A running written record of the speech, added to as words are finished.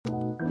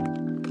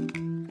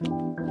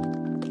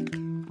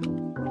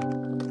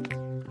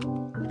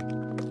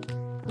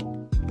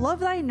Love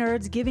Thy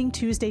Nerds Giving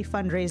Tuesday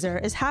fundraiser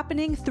is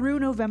happening through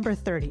November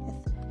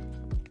 30th.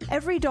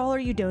 Every dollar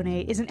you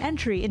donate is an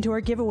entry into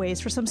our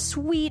giveaways for some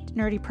sweet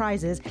nerdy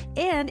prizes,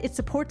 and it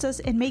supports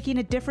us in making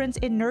a difference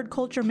in nerd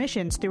culture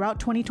missions throughout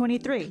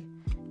 2023.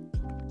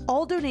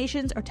 All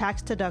donations are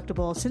tax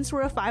deductible since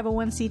we're a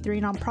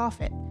 501c3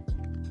 nonprofit.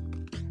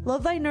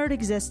 Love Thy Nerd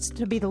exists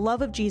to be the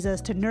love of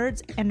Jesus to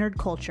nerds and nerd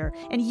culture,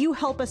 and you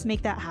help us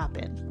make that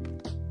happen.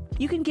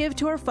 You can give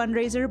to our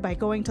fundraiser by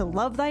going to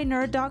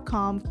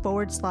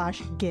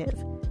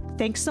lovethynerd.com/give.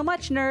 Thanks so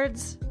much,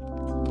 nerds!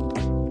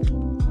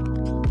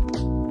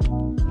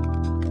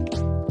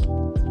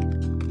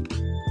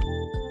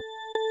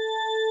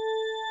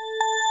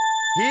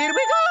 Here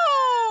we go!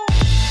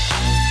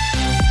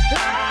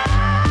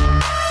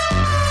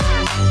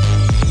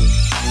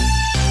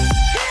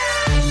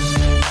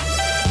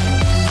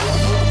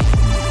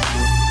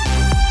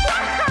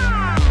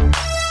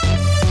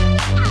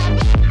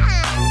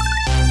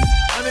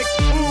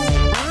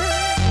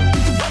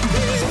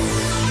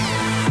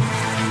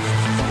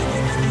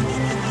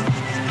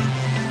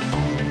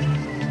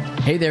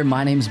 Hey there,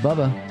 my name's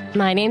Bubba.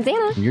 My name's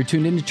Anna. And you're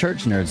tuned into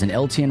Church Nerds, an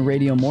LTN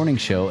radio morning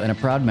show and a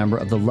proud member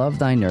of the Love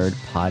Thy Nerd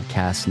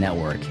podcast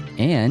network.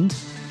 And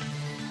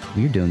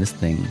we're doing this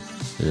thing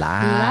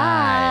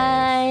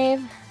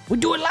live. We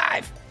do it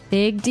live.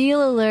 Big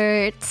deal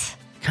alert.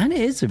 Kind of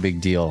is a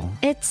big deal.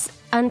 It's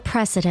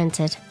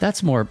unprecedented.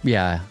 That's more,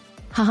 yeah.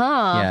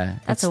 Haha. Yeah.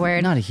 That's it's a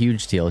word. Not a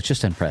huge deal. It's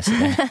just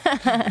unprecedented.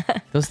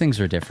 Those things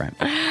are different.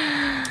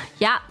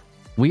 Yeah.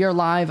 We are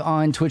live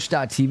on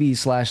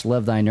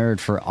twitch.tv/Love Thy Nerd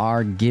for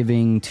our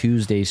Giving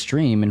Tuesday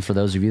stream. And for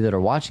those of you that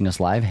are watching us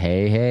live,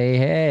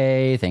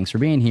 hey, thanks for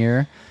being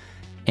here.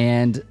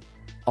 And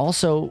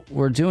also,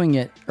 we're doing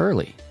it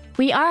early.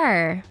 We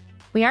are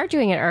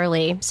doing it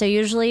early. So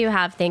usually you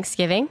have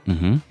Thanksgiving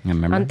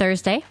on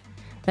Thursday.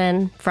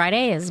 Then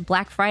Friday is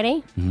Black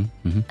Friday.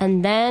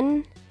 And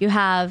then you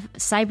have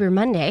Cyber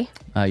Monday.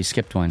 You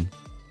skipped one.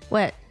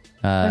 What?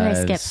 What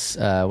did I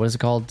skip? What is it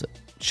called?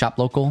 Shop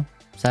Local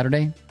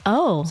Saturday?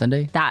 Oh,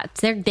 Sunday? They're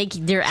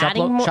Shop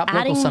adding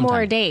local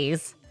more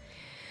days.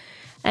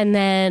 And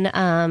then,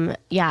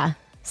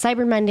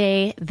 Cyber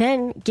Monday,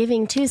 then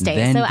Giving Tuesday.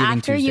 Then so Giving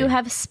after Tuesday. you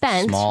have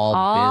spent Small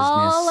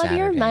all Business of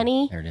your Saturday.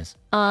 money There it is.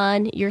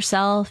 on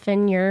yourself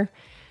and your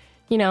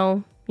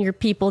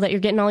people that you're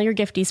getting all your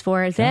gifties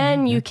for,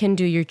 then you can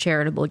do your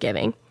charitable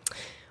giving.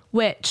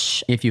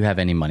 Which, If you have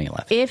any money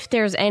left. if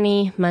there's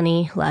any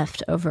money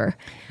left over.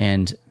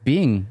 And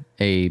being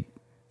a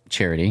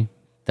charity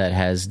that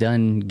has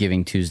done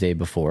Giving Tuesday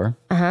before,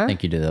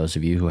 thank you to those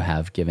of you who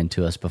have given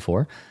to us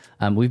before,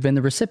 we've been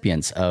the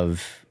recipients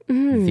of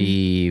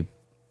the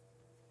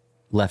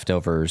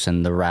leftovers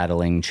and the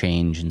rattling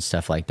change and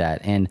stuff like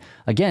that. And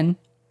again,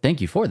 thank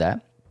you for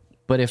that.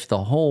 But if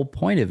the whole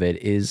point of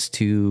it is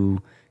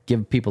to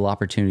give people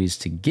opportunities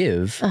to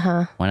give,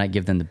 why not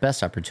give them the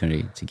best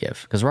opportunity to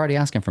give? Because we're already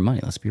asking for money,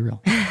 let's be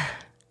real.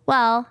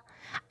 Well,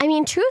 I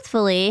mean,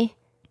 truthfully,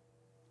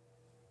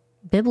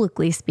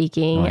 biblically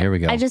speaking, Oh, here we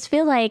go. I just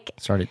feel like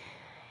Started.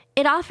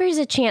 it offers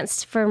a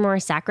chance for more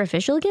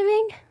sacrificial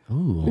giving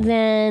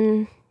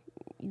than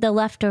the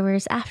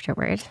leftovers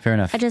afterward. Fair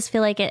enough. I just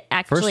feel like it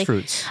actually... First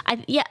fruits.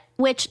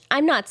 Which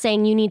I'm not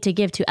saying you need to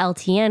give to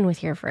LTN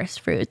with your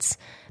first fruits,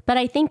 but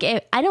I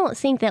don't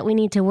think that we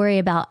need to worry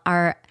about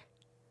our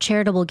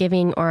charitable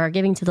giving or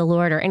giving to the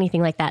Lord or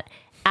anything like that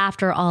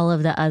after all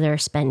of the other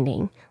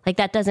spending. Like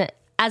that doesn't,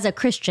 as a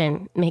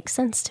Christian, make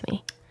sense to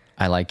me.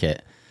 I like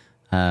it.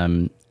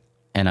 And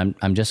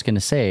I'm just going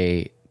to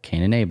say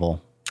Cain and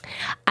Abel.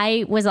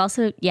 I was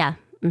also, You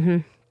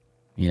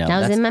know,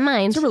 that was in my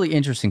mind. It's a really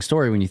interesting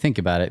story when you think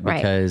about it,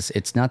 Right. because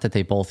it's not that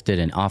they both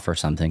didn't offer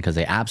something, because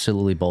they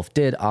absolutely both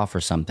did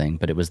offer something,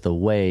 but it was the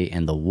way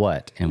and the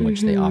what in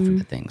which they offered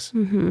the things.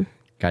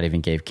 God even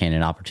gave Cain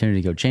an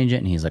opportunity to go change it,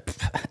 and he's like,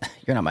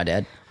 "You're not my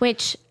dad."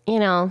 Which,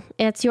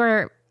 it's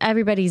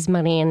everybody's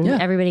money and Yeah.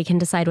 everybody can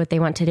decide what they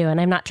want to do.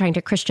 And I'm not trying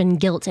to Christian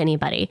guilt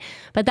anybody,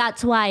 but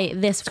that's why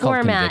this called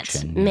format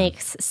conviction, yeah.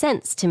 makes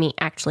sense to me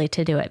actually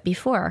to do it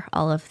before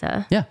all of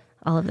the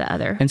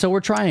other. And so we're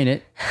trying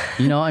it.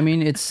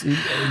 It's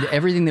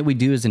everything that we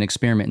do is an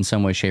experiment in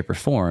some way, shape, or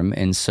form.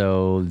 And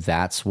so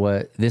that's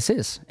what this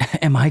is.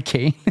 Am I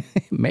Kate?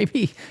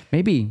 maybe,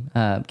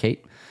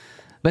 Kate.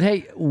 But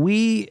hey,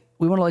 we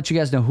want to let you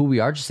guys know who we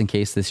are, just in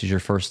case this is your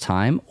first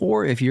time,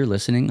 or if you're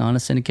listening on a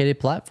syndicated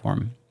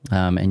platform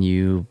and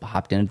you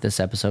hopped into this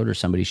episode or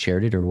somebody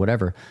shared it or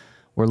whatever.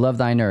 We're Love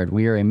Thy Nerd.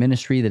 We are a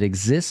ministry that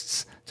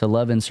exists to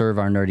love and serve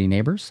our nerdy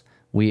neighbors.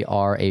 We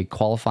are a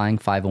qualifying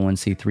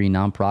 501c3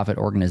 nonprofit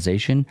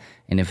organization,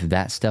 and if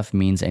that stuff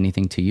means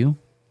anything to you,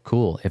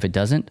 cool. If it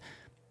doesn't,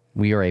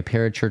 we are a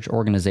parachurch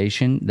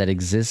organization that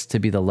exists to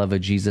be the love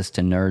of Jesus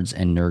to nerds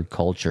and nerd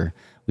culture.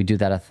 We do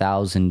that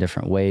 1,000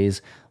 different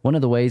ways. One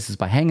of the ways is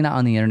by hanging out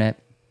on the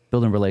internet,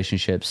 building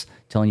relationships,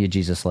 telling you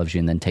Jesus loves you,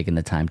 and then taking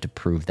the time to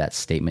prove that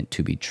statement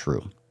to be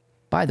true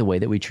by the way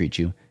that we treat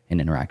you and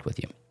interact with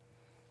you.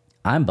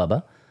 I'm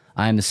Bubba.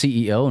 I'm the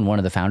CEO and one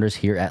of the founders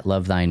here at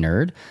Love Thy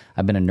Nerd.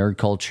 I've been a nerd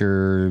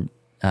culture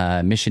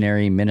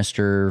missionary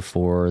minister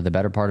for the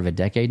better part of a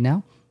decade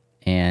now.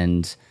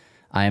 And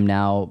I am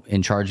now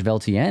in charge of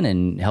LTN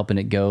and helping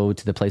it go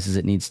to the places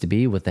it needs to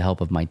be with the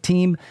help of my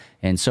team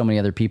and so many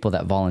other people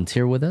that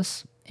volunteer with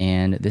us.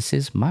 And this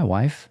is my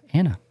wife,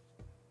 Anna.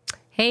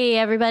 Hey,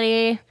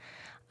 everybody.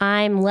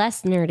 I'm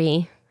less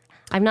nerdy.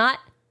 I'm not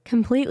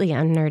completely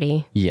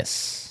unnerdy.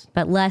 Yes.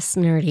 But less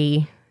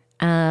nerdy.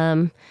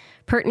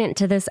 Pertinent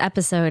to this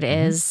episode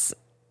is,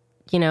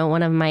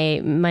 one of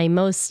my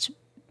most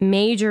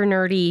major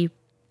nerdy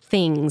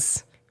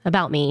things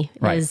about me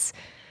is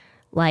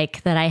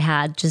like that I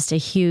had just a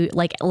huge,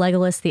 like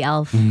Legolas the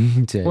elf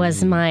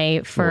was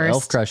my first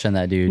elf crush on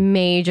that dude.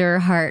 Major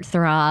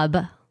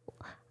heartthrob.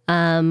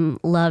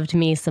 Loved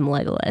me some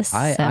Legolas.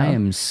 I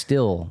am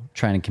still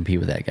trying to compete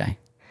with that guy,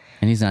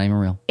 and he's not even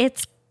real.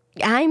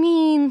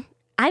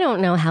 I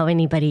don't know how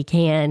anybody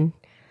can.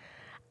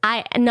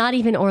 Not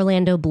even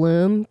Orlando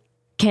Bloom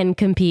can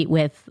compete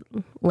with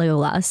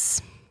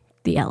Legolas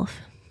the elf.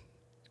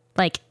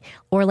 Like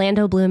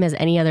Orlando Bloom as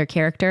any other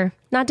character,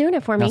 not doing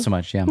it for me. Not so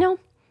much, yeah. No.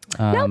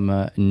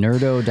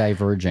 Nerdo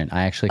Divergent.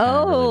 I actually kind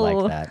of really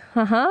like that.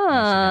 I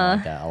actually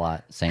like that a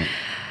lot. Same.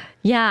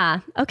 Yeah.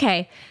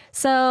 Okay.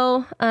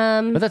 So,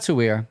 but that's who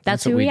we are.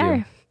 That's what who we do.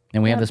 are.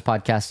 And we have this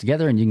podcast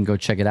together, and you can go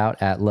check it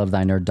out at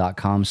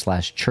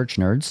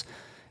lovethynerd.com/churchnerds.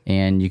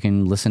 And you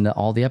can listen to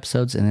all the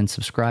episodes and then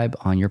subscribe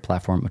on your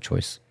platform of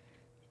choice.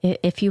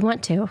 If you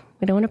want to.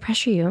 We don't want to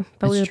pressure you,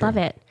 but we would love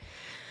it.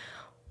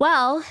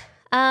 Well,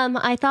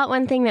 I thought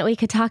one thing that we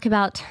could talk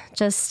about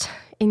just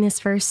in this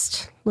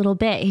first little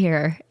bit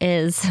here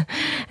is,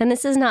 and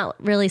this is not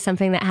really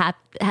something that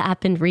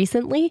happened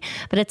recently,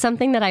 but it's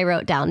something that I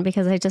wrote down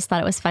because I just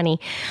thought it was funny.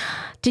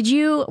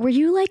 Were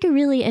you like a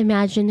really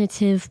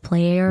imaginative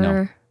player?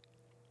 No.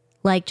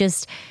 Like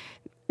just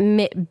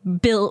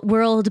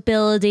world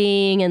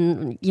building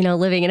and,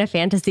 living in a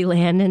fantasy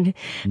land and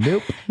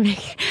Nope.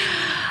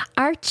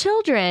 Our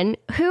children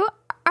who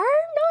are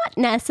not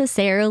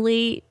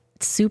necessarily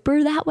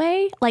super that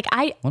way. Like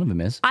one of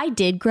them is. I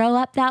did grow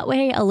up that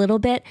way a little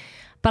bit,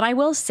 but I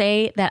will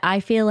say that I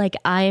feel like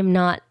I am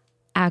not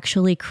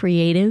actually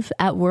creative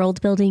at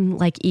world building,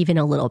 like even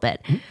a little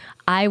bit. Mm-hmm.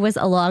 I was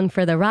along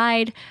for the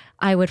ride.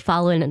 I would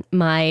follow in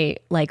my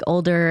like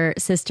older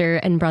sister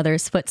and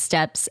brother's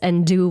footsteps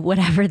and do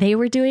whatever they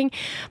were doing.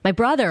 My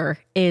brother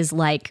is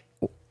like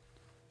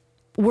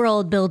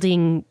world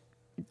building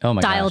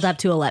dialed up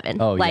to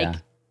 11. Oh,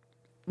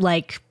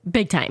 like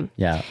big time.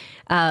 Yeah.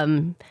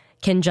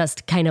 Can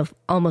just kind of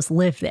almost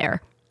live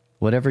there.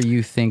 Whatever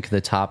you think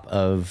the top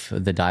of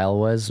the dial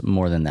was,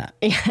 more than that.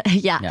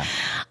 Yeah.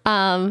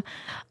 I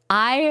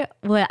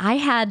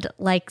had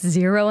like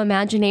zero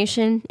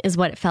imagination is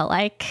what it felt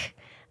like.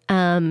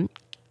 And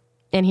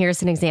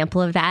here's an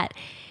example of that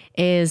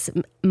is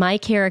my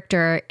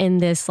character in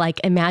this like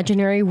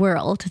imaginary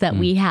world that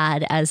we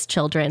had as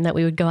children that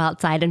we would go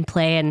outside and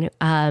play. And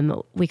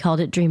we called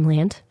it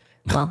Dreamland.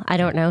 Well, I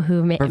don't know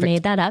who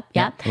made that up.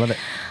 Yeah. I love it.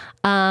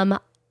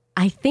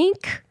 I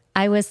think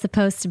I was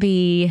supposed to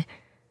be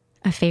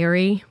a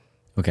fairy.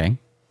 Okay.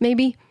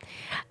 Maybe.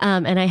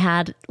 And I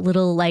had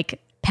little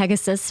like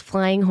Pegasus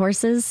flying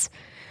horses.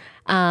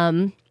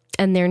 And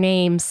their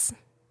names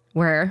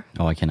were...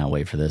 Oh, I cannot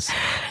wait for this.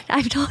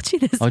 I've told you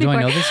this before. Do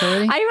I know this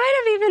already? I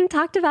might have even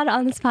talked about it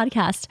on this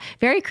podcast.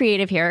 Very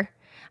creative here.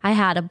 I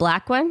had a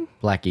black one.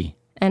 Blackie.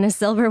 And a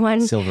silver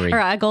one. Silvery. Or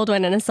a gold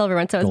one and a silver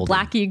one. So it was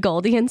Blackie,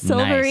 Goldie, and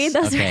Silvery. Nice.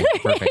 Those okay,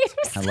 perfect. names.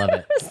 I love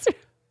it.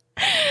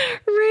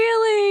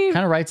 Really?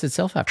 Kind of writes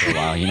itself after a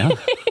while, you know?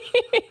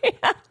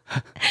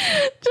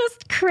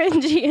 Just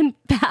cringy and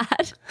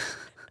bad.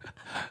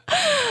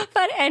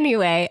 But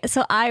anyway,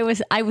 so I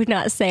would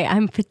not say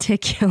I'm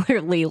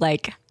particularly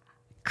like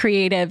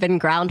creative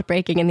and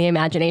groundbreaking in the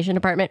imagination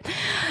department.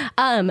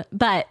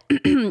 But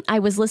I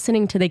was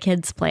listening to the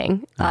kids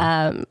playing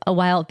a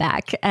while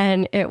back,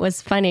 and it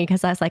was funny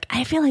because I was like,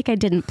 I feel like I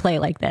didn't play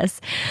like this.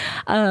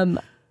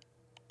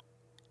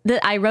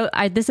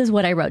 This is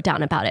what I wrote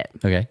down about it.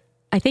 Okay.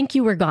 I think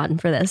you were gone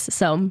for this.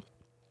 So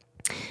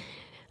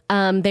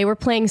they were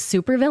playing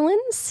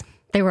supervillains.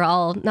 They were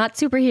all not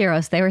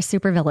superheroes. They were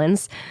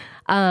supervillains.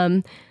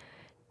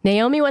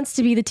 Naomi wants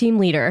to be the team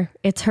leader.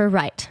 It's her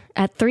right.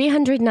 At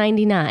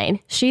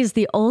 399, she's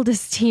the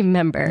oldest team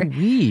member.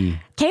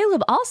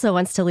 Caleb also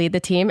wants to lead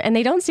the team, and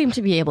they don't seem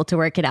to be able to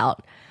work it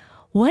out.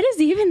 What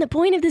is even the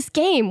point of this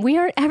game? We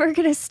aren't ever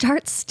going to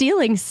start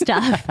stealing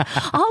stuff.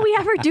 All we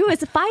ever do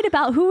is fight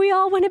about who we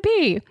all want to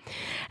be.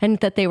 And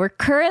that they were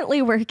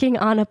currently working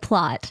on a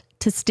plot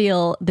to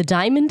steal the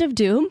Diamond of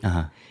Doom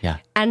Yeah.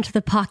 and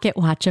the Pocket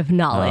Watch of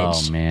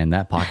Knowledge. Oh, man.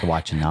 That Pocket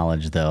Watch of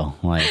Knowledge, though.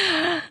 Like,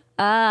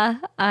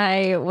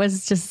 I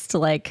was just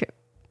like,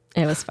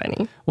 it was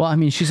funny. well, I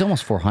mean, she's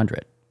almost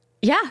 400.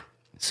 Yeah.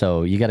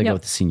 So you got to go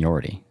with the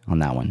seniority on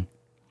that one.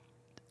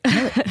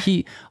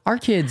 Our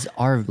kids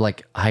are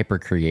like hyper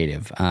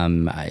creative.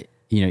 You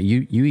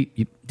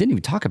didn't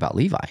even talk about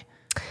Levi,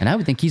 and I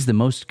would think he's the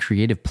most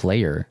creative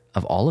player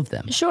of all of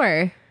them.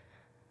 Sure.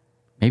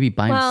 Maybe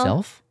by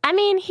himself? I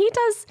mean,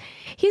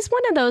 he's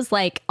one of those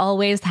like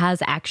always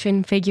has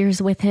action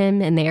figures with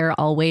him, and they're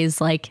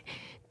always like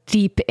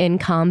deep in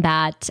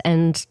combat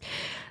and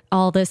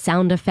all the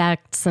sound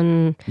effects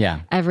and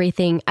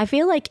everything. I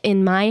feel like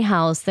in my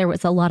house, there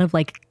was a lot of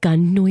like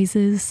gun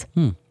noises.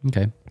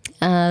 Okay.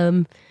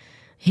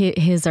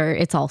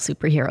 It's all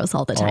superheroes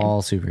all the time.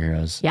 All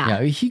superheroes.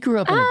 Yeah. He grew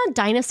up in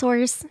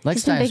dinosaurs.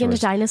 likes He's been big into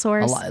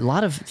dinosaurs. A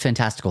lot of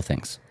fantastical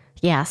things.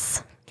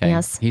 Yes. Okay.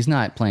 Yes. He's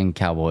not playing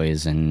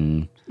cowboys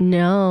and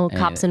No,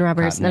 cops and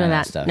robbers. None of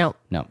that stuff. No.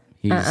 No.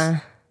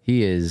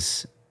 He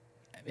is,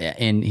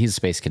 and he's a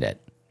space cadet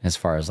as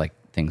far as like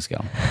things go.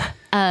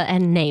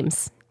 And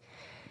names.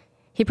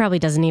 He probably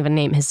doesn't even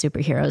name his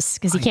superheroes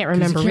because he can't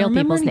remember real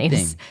people's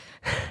names.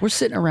 We're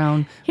sitting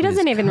around. He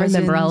doesn't even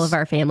remember all of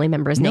our family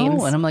members'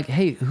 names. And I'm like,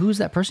 hey, who's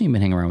that person you've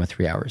been hanging around with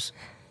 3 hours?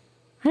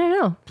 I don't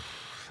know.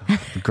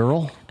 The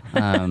girl.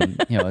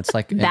 It's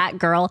like that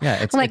girl. Yeah,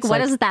 I'm like, what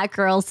is that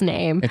girl's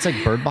name? It's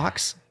like Bird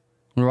Box.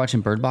 We were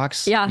watching Bird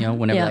Box. Yeah.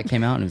 Whenever that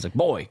came out, and it was like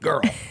boy, girl.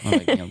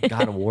 I'm like,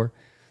 God of War.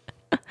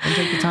 Didn't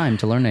take the time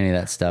to learn any of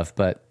that stuff,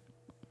 but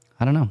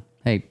I don't know.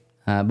 Hey,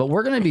 but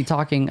we're going to be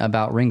talking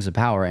about Rings of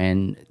Power,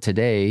 and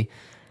today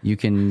you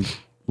can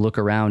look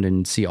around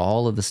and see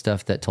all of the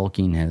stuff that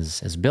Tolkien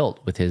has built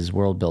with his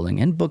world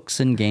building and books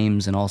and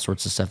games and all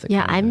sorts of stuff.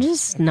 I'm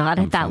just not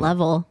at that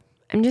level.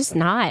 I'm just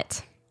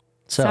not.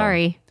 So,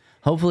 sorry.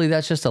 Hopefully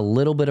that's just a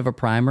little bit of a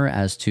primer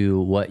as to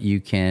what you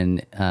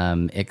can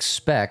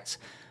expect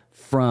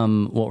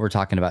from what we're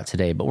talking about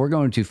today. But we're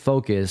going to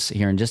focus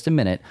here in just a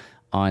minute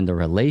on the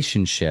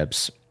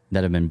relationships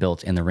that have been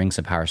built in the Rings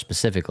of Power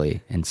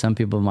specifically. And some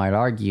people might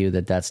argue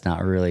that that's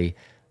not really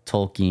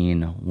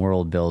Tolkien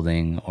world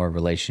building or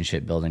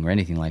relationship building or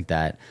anything like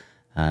that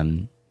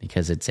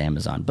because it's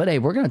Amazon. But hey,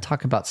 we're going to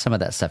talk about some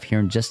of that stuff here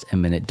in just a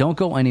minute. Don't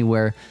go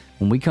anywhere.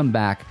 When we come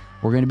back,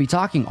 we're going to be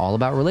talking all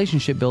about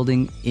relationship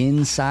building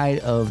inside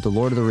of the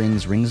Lord of the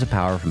Rings, Rings of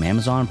Power from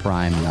Amazon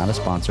Prime. Not a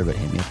sponsor, but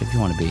hit me up if you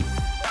want to be.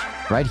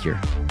 Right here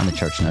on the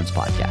Church Nerds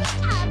Podcast.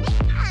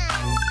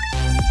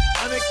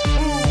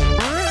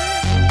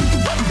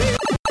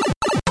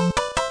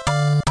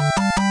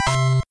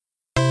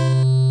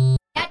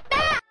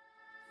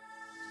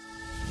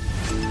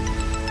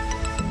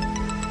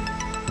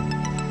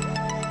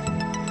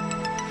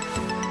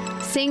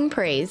 Sing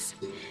praise.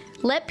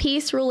 Let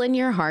peace rule in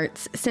your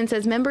hearts, since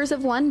as members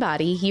of one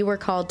body you were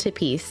called to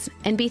peace,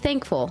 and be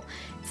thankful,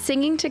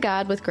 singing to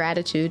God with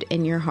gratitude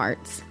in your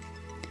hearts.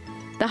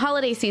 The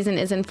holiday season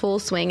is in full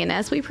swing, and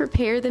as we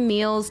prepare the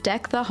meals,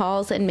 deck the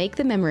halls, and make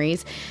the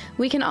memories,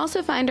 we can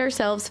also find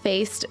ourselves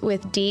faced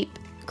with deep,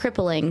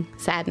 crippling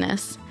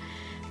sadness.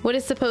 What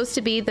is supposed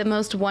to be the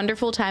most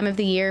wonderful time of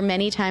the year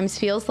many times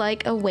feels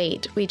like a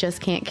weight we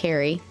just can't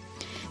carry.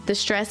 The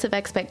stress of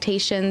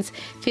expectations,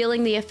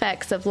 feeling the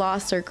effects of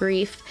loss or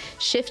grief,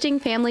 shifting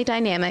family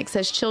dynamics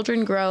as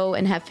children grow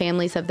and have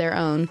families of their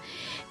own.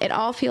 It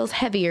all feels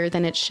heavier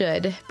than it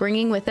should,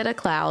 bringing with it a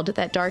cloud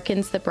that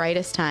darkens the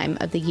brightest time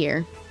of the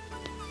year.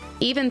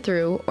 Even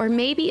through, or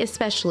maybe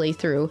especially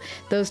through,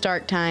 those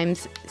dark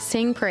times,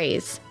 sing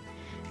praise.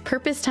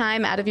 Purpose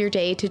time out of your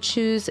day to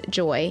choose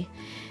joy.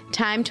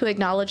 Time to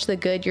acknowledge the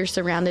good you're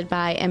surrounded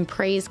by and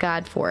praise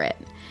God for it.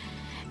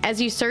 As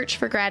you search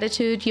for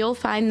gratitude, you'll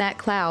find that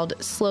cloud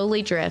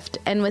slowly drift,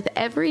 and with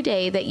every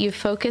day that you've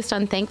focused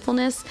on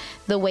thankfulness,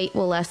 the weight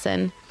will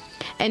lessen.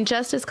 And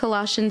just as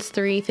Colossians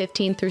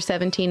 3:15 through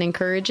 17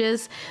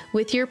 encourages,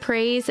 with your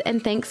praise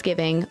and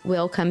thanksgiving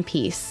will come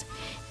peace.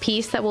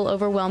 Peace that will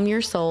overwhelm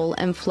your soul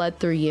and flood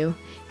through you.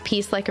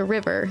 Peace like a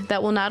river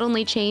that will not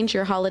only change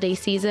your holiday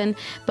season,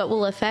 but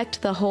will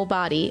affect the whole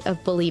body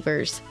of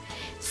believers.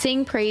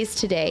 Sing praise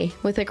today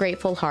with a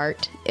grateful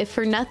heart, if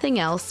for nothing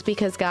else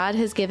because God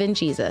has given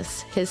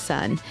Jesus, his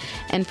son,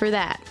 and for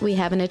that we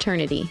have an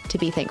eternity to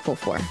be thankful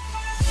for.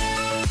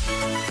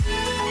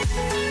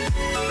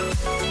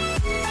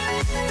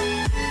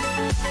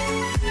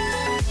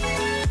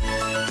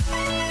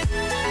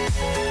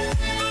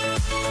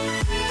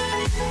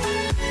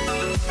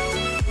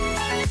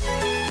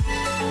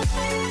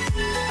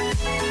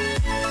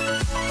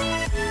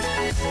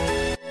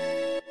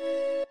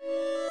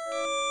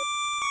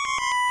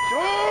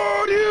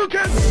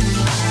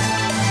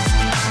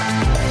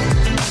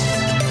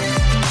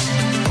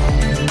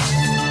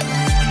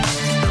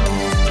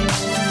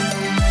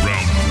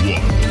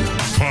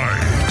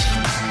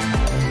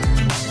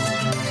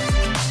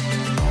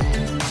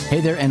 Hey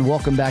there, and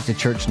welcome back to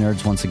Church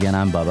Nerds. Once again,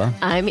 I'm Bubba.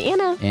 I'm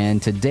Anna.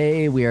 And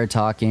today we are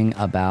talking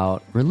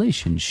about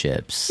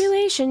relationships.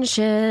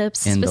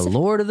 Relationships. In the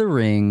Lord of the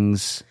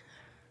Rings,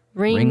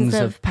 Rings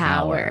of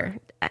Power.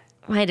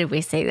 Why did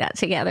we say that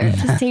together at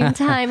the same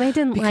time? I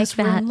didn't like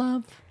that. We're in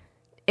love.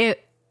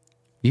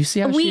 You see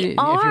how if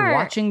you're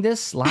watching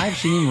this live,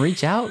 she didn't even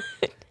reach out?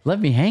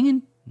 Left me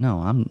hanging? No,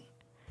 I'm...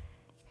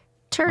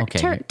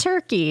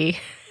 Turkey.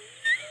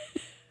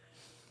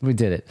 We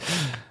did it.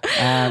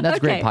 That's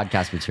great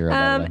podcast material,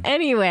 by the way.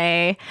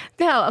 Anyway,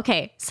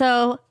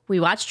 so we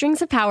watched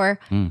Rings of Power.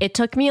 It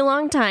took me a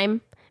long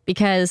time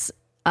because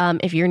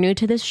if you're new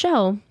to this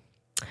show,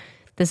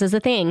 this is the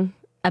thing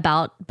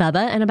about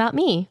Bubba and about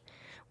me.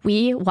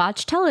 We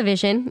watch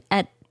television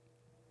at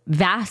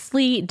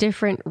vastly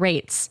different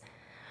rates.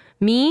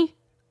 Me,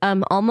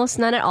 almost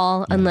none at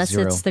all, unless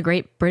 0. it's the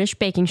Great British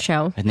Baking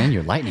Show. And then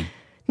you're lightning.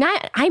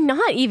 I'm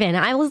not even.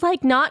 I was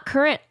like not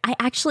current. I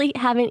actually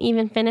haven't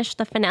even finished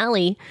the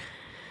finale,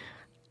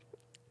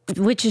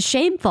 which is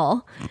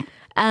shameful.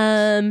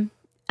 I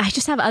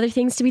just have other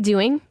things to be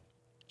doing.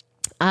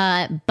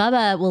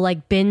 Bubba will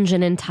like binge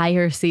an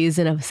entire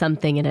season of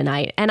something in a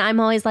night. And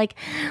I'm always like,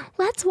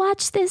 let's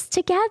watch this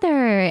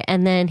together.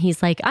 And then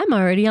he's like, I'm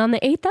already on the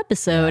 8th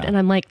episode. Yeah. And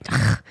I'm like,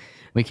 ugh.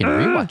 We can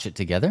rewatch it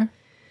together.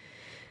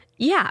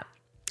 Yeah.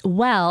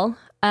 Well,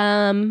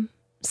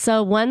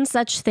 so one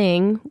such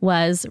thing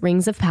was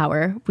Rings of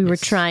Power. We were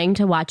trying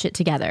to watch it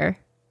together.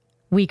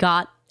 We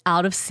got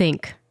out of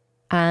sync.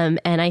 And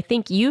I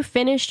think you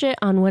finished it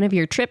on one of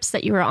your trips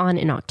that you were on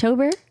in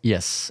October.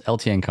 Yes,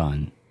 LTN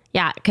Con.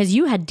 Yeah, because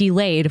you had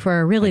delayed for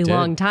a really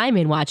long time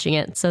in watching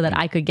it so that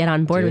I could get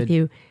on board with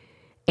you.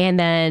 And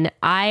then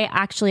I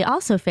actually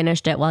also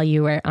finished it while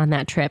you were on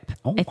that trip.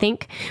 I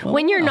think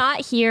when you're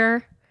not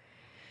here,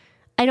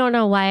 I don't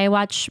know why I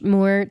watch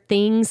more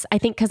things. I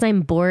think because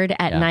I'm bored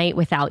at night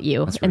without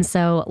you. And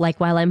so like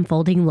while I'm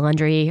folding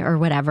laundry or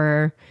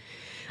whatever,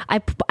 I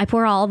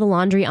pour all the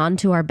laundry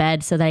onto our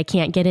bed so that I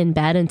can't get in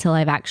bed until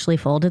I've actually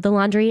folded the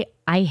laundry.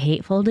 I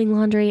hate folding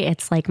laundry.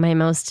 It's like my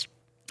most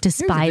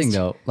despised Here's the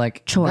thing, though,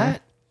 like chore.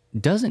 That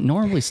doesn't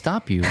normally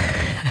stop you.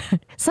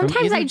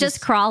 Sometimes I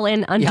just crawl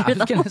in under the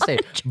laundry. I was going to say,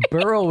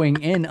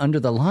 burrowing in under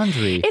the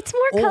laundry. It's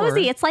more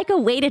cozy. It's like a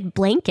weighted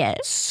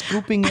blanket.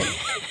 Scooping it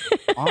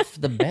off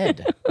the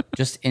bed,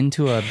 just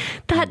into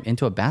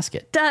a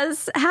basket.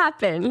 Does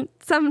happen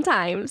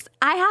sometimes.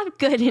 I have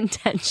good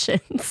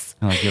intentions.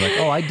 Like you're like,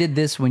 oh, I did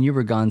this when you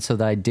were gone so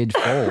that I did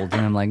fold.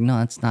 And I'm like, no,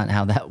 that's not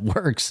how that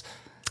works.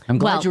 I'm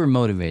glad you were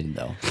motivated,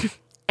 though.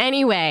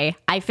 Anyway,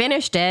 I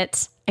finished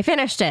it.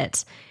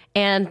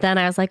 And then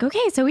I was like,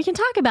 okay, so we can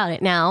talk about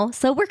it now.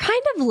 So we're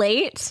kind of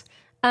late.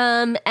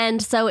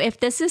 And so if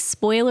this is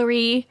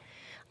spoilery,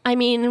 I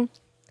mean,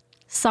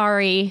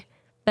 sorry,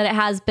 but it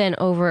has been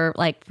over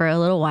like for a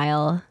little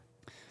while.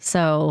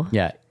 So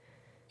yeah,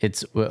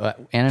 it's Anna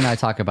and I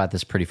talk about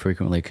this pretty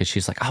frequently because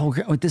she's like, oh,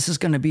 this is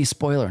going to be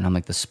spoiler. And I'm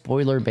like, the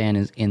spoiler ban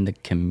is in the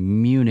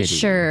community.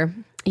 Sure.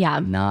 Yeah.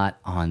 Not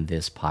on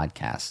this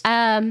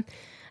podcast.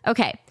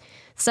 Okay.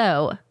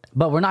 So,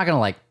 but we're not going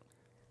to like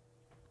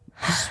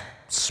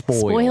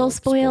spoil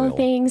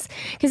things,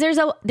 because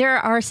there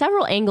are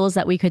several angles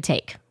that we could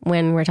take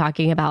when we're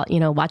talking about,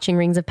 watching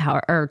Rings of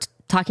Power or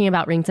talking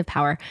about Rings of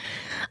Power.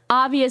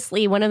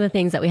 Obviously, one of the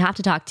things that we have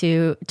to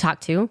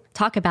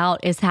talk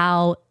about is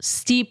how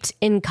steeped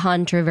in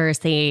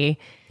controversy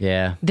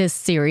this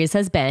series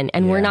has been.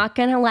 And we're not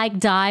going to like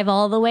dive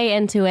all the way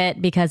into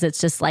it because it's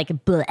just like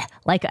bleh,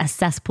 like a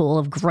cesspool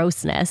of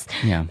grossness.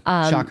 Yeah.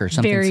 Shocker.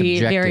 Something very,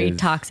 subjective. very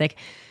toxic.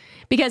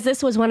 Because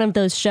this was one of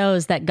those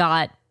shows that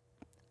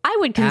I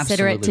would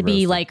consider it to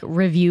be like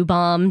review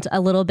bombed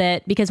a little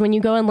bit, because when you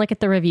go and look at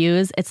the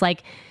reviews, it's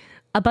like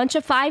a bunch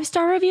of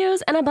 5-star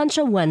reviews and a bunch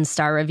of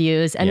 1-star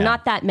reviews and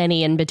not that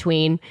many in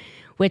between,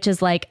 which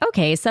is like,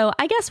 okay, so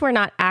I guess we're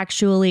not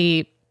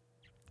actually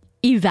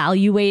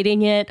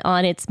evaluating it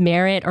on its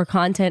merit or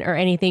content or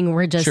anything.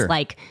 We're just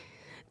like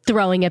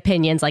throwing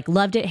opinions, like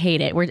loved it,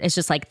 hate it. It's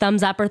just like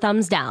thumbs up or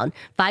thumbs down,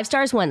 5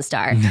 stars, 1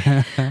 star.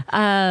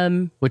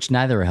 Which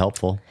neither are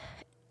helpful.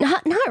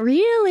 Not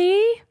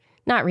really.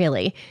 Not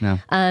really. No.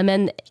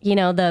 And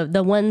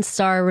the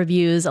 1-star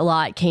reviews a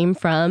lot came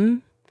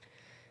from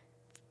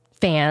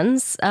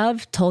fans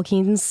of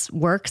Tolkien's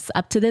works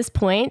up to this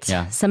point.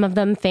 Yeah. Some of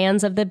them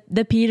fans of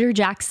the Peter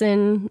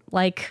Jackson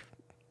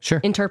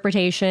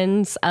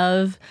interpretations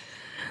of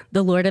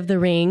the Lord of the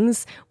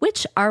Rings,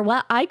 which are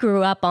what I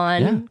grew up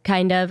on.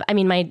 Kind of. I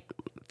mean, my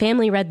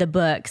family read the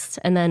books,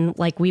 and then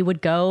like we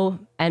would go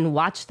and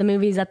watch the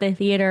movies at the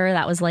theater.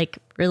 That was like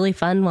really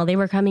fun while they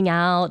were coming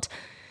out.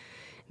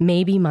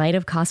 Maybe might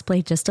have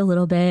cosplayed just a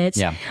little bit.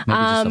 Yeah, maybe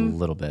just a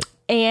little bit.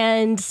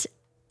 And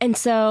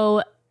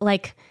so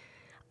like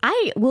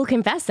I will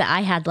confess that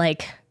I had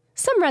like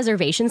some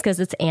reservations because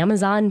it's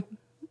Amazon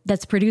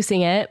that's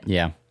producing it.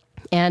 Yeah.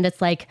 And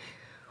it's like,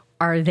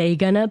 are they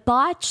gonna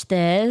botch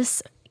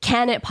this?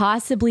 Can it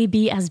possibly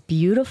be as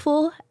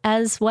beautiful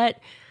as what,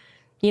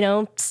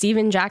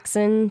 Steven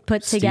Jackson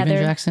put together?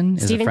 Steven Jackson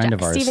is a friend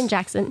of ours. Steven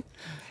Jackson.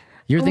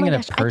 You're thinking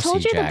of Percy Jackson. I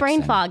told you the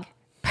brain fog.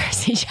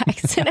 Percy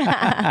Jackson.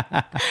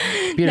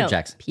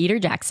 Jackson. Peter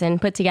Jackson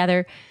put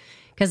together,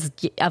 because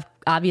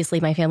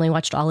obviously my family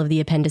watched all of the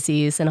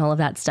appendices and all of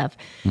that stuff.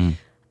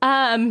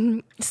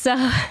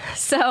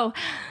 So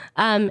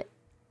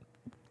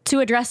to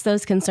address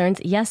those concerns,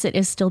 yes, it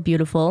is still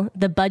beautiful.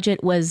 The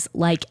budget was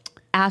like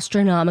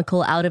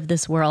astronomical, out of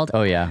this world.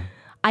 Oh yeah.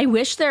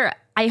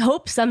 I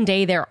hope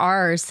someday there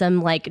are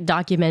some like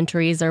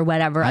documentaries or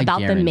whatever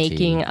about the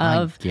making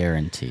of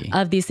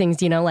these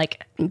things,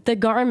 like the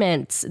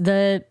garments,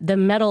 the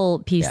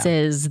metal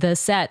pieces, the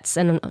sets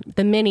and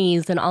the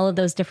minis and all of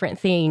those different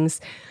things.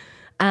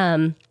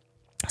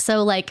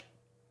 So like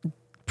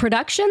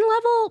production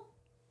level,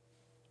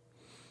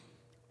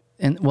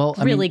 And well,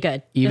 I really mean,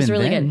 good. It Even was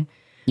really then, good.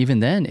 Even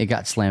then, it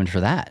got slammed for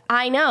that.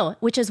 I know,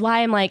 which is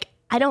why I'm like,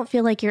 I don't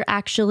feel like you're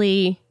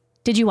actually.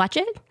 Did you watch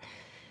it?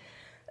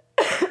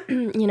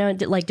 Did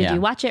Yeah.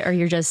 you watch it, or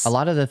you're just A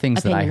lot of the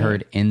things that I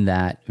opinionated? heard in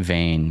that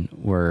vein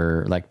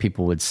were like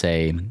people would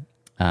say,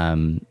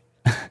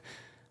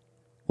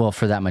 well,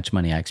 for that much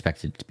money, I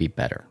expected it to be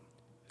better.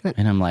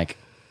 And I'm like,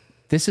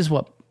 this is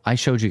what I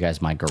showed you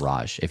guys my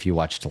garage. If you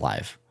watched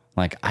live,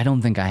 like, I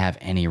don't think I have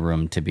any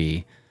room to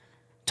be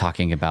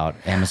talking about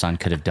Amazon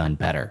could have done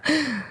better.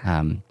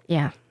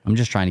 Yeah. I'm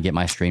just trying to get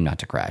my stream not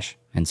to crash.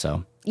 And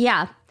so,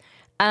 Yeah.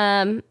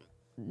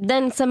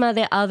 Then some of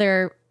the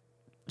other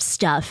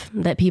stuff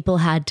that people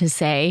had to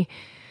say,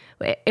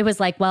 it was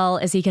like, well,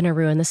 is he going to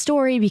ruin the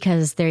story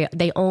because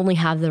they only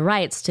have the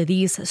rights to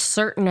these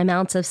certain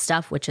amounts of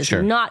stuff, which is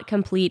Sure. not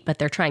complete, but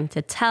they're trying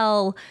to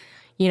tell,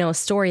 a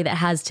story that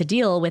has to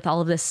deal with all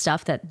of this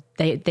stuff that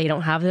they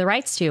don't have the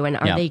rights to. And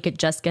are Yeah. they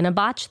just going to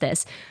botch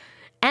this?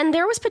 And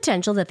there was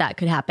potential that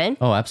could happen.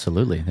 oh,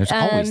 absolutely. There's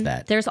always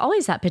that. There's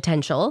always that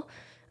potential.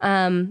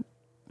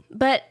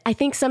 But I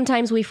think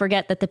sometimes we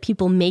forget that the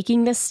people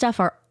making this stuff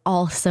are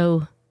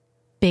also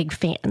big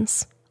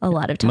fans a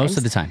lot of times. Most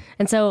of the time.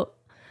 And so,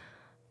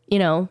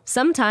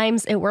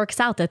 sometimes it works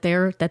out that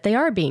they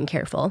are being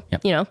careful.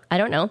 Yep. I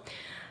don't know.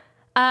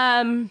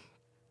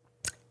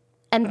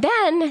 And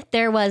then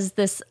there was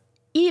this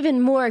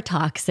even more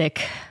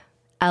toxic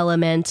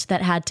element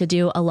that had to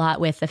do a lot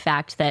with the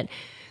fact that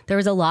there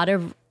was a lot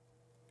of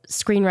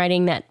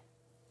screenwriting that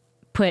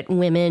put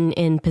women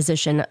in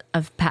positions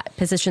of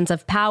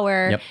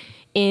power Yep.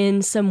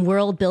 in some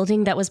world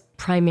building that was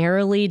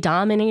primarily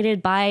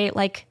dominated by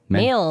like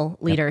Men. male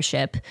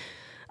leadership,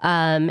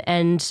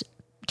 and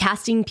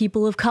casting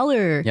people of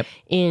color Yep.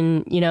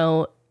 in,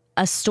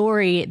 a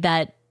story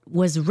that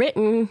was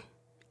written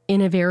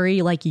in a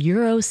very like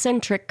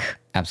Eurocentric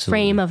Absolutely.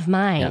 frame of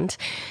mind.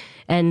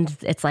 And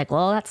it's like,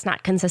 well, that's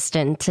not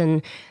consistent.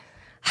 And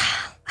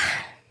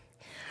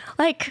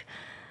like,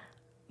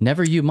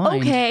 Never you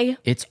mind. Okay.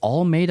 It's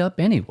all made up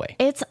anyway.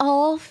 it's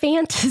all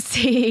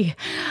fantasy.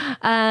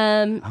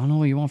 I don't know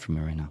what you want from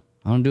me right now.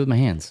 I don't do it with my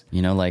hands.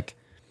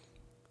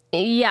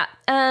 Yeah.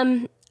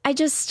 I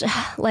just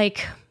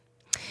like,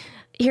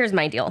 here's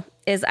my deal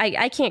is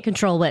I can't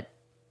control what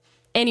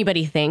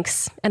anybody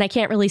thinks, and I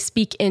can't really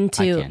speak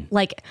into I can.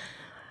 like,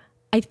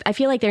 I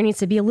feel like there needs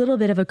to be a little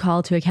bit of a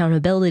call to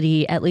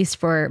accountability, at least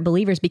for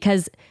believers,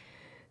 because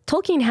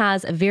Tolkien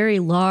has a very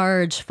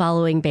large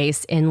following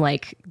base in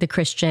like the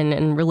Christian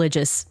and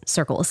religious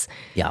circles.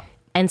 Yeah.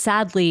 And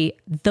sadly,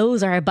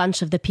 those are a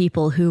bunch of the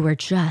people who were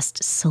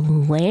just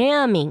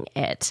slamming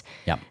it.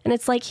 Yep. And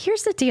it's like,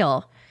 here's the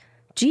deal.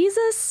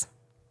 Jesus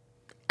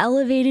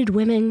elevated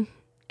women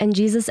and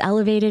Jesus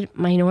elevated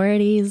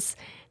minorities.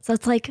 So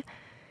it's like,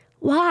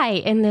 why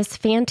in this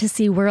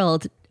fantasy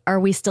world are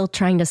we still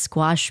trying to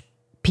squash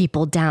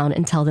people down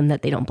and tell them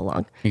that they don't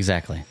belong?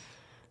 Exactly.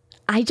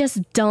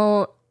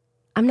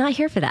 I'm not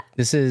here for that.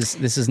 This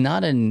is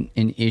not an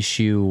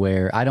issue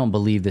where I don't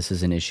believe this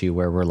is an issue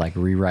where we're like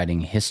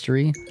rewriting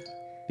history,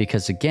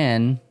 because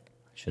again, I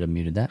should have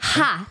muted that.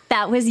 Ha,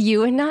 that was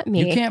you and not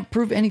me. You can't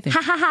prove anything.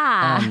 Ha ha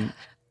ha.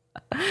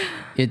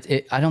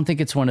 I don't think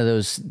it's one of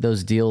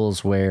those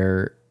deals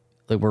where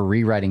like we're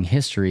rewriting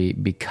history,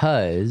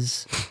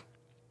 because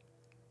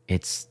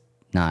it's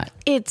not.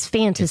 It's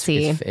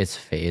fantasy.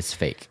 It's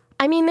fake.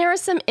 I mean, there are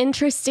some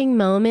interesting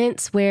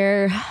moments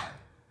where,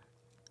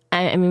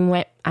 I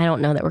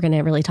don't know that we're going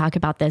to really talk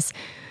about this.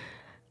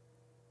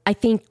 I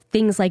think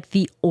things like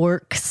the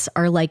orcs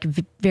are like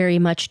very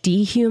much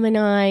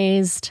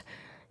dehumanized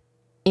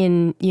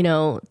in,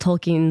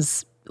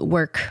 Tolkien's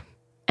work.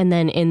 And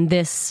then in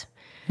this,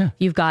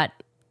 you've got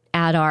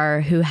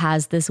Adar, who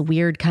has this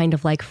weird kind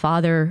of like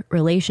father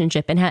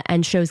relationship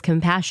and shows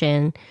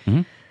compassion,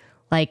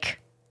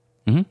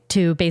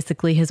 to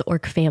basically his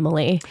orc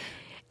family.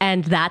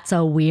 And that's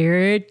a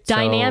weird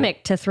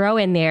dynamic to throw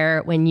in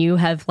there when you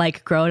have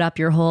like grown up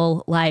your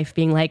whole life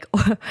being like,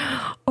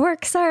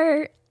 orcs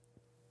are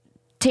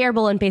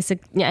terrible and basic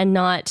and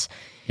not,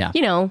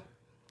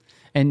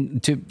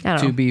 And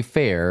to be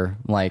fair,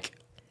 like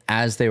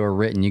as they were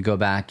written, you go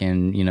back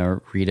and,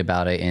 read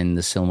about it in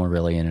the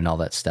Silmarillion and all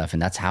that stuff.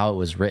 And that's how it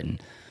was written.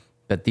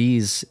 But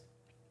these,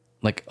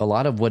 like a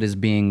lot of what is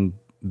being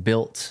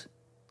built,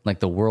 like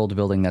the world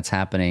building that's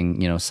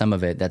happening, some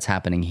of it that's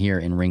happening here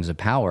in Rings of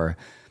Power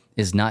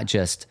is not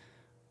just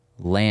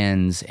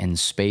lands and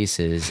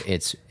spaces.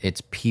 It's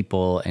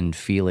people and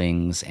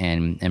feelings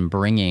and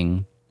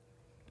bringing,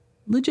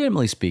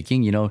 legitimately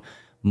speaking,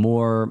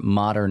 more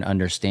modern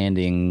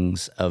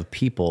understandings of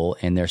people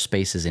and their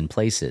spaces and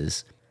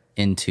places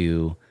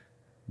into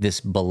this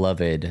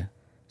beloved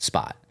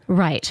spot.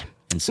 right.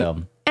 And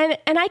so, And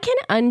I can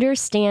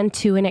understand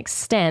to an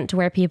extent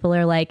where people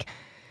are like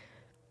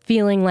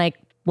feeling like,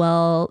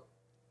 well,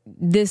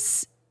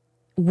 this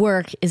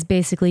work is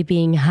basically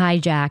being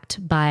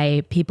hijacked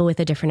by people with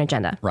a different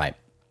agenda. right.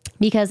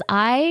 Because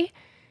I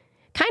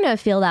kind of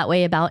feel that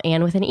way about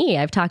Anne with an E.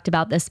 I've talked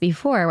about this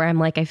before, where I'm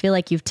like, I feel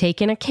like you've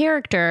taken a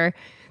character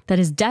that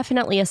is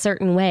definitely a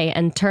certain way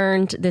and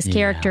turned this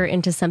character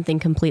into something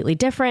completely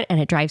different, and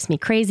it drives me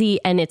crazy.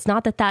 And it's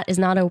not that that is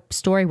not a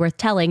story worth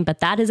telling, but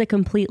that is a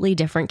completely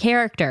different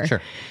character.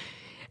 Sure.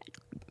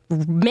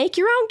 Make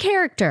your own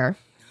character.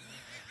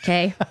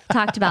 Okay,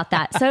 talked about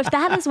that. So if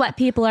that is what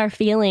people are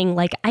feeling,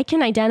 like, I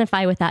can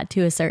identify with that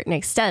to a certain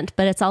extent,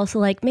 but it's also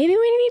like, maybe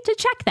we need to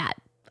check that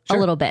a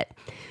little bit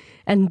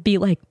and be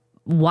like,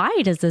 why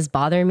does this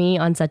bother me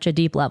on such a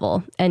deep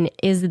level? And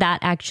is that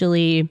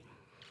actually,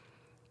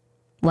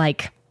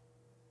 like,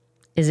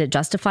 is it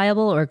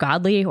justifiable or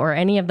godly or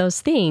any of those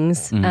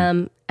things?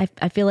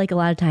 I feel like a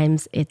lot of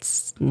times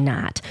it's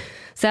not.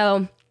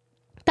 So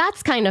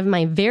that's kind of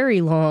my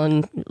very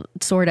long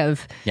sort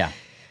of...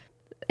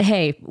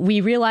 Hey,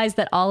 we realize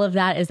that all of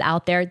that is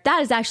out there.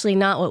 That is actually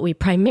not what we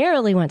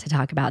primarily want to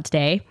talk about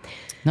today.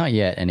 Not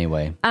yet,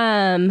 anyway.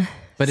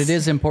 But it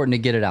is important to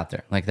get it out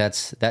there. Like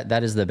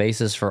that is the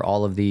basis for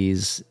all of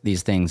these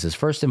things. Is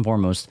first and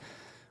foremost,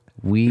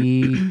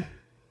 we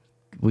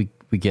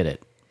get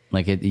it.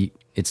 Like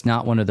it's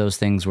not one of those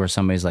things where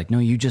somebody's like, no,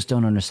 you just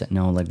don't understand.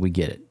 No, like, we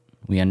get it.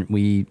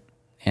 We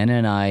Anna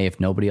and I, if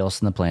nobody else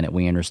on the planet,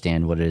 we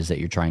understand what it is that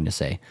you're trying to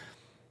say.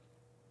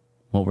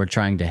 What we're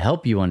trying to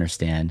help you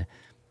understand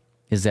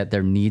is that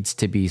there needs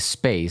to be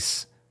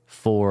space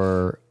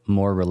for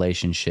more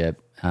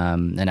relationship,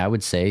 and I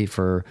would say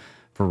for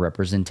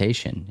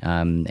representation,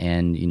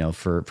 and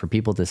for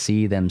people to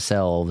see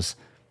themselves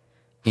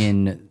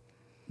in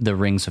the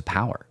rings of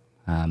power.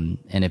 And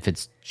if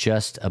it's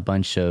just a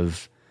bunch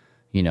of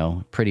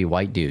pretty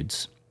white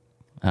dudes,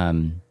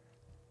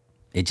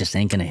 it just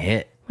ain't gonna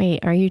hit.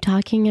 Wait, are you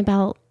talking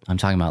about? I'm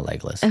talking about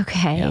Legolas.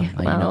 Okay, yeah,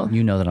 well,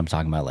 you know that I'm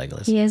talking about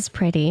Legolas. He is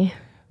pretty,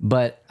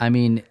 but I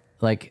mean,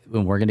 like,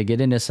 when we're going to get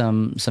into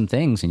some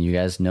things, and you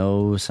guys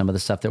know some of the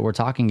stuff that we're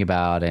talking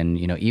about, and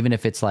even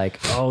if it's like,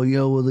 oh,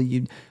 well,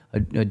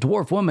 a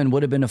dwarf woman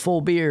would have been a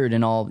full beard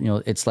and all,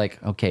 it's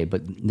like, okay,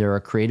 but there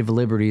are creative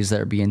liberties that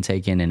are being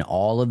taken, and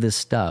all of this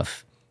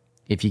stuff.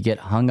 If you get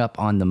hung up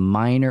on the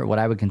what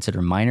I would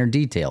consider minor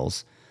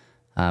details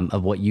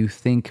of what you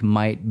think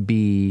might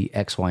be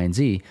X, Y, and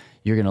Z,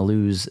 you're going to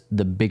lose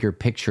the bigger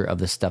picture of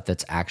the stuff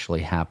that's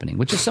actually happening,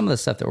 which is some of the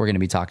stuff that we're going to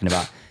be talking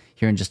about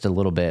here in just a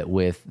little bit,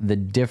 with the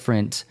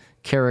different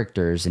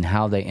characters and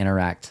how they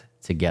interact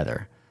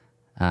together.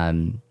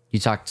 You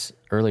talked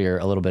earlier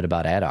a little bit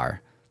about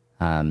Adar.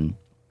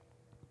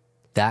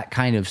 That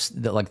kind of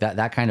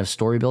that kind of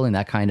story building,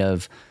 that kind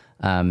of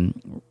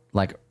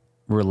like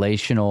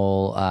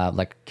relational,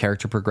 like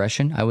character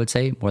progression, I would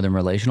say, more than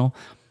relational.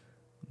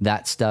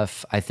 That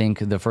stuff, I think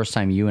the first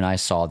time you and I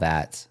saw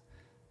that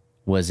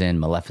was in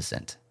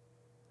Maleficent,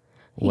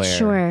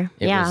 where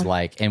it was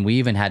like, and we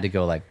even had to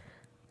go like,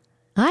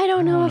 I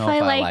don't know if I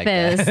like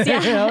this.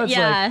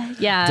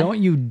 Yeah. Don't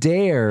you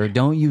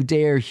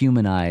dare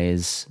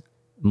humanize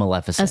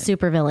Maleficent, a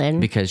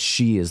supervillain, because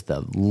she is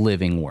the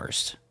living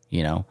worst.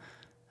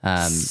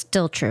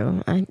 Still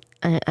true.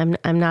 I'm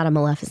not a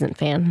Maleficent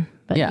fan,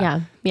 but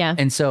yeah.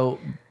 And so,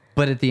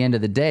 but at the end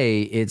of the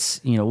day,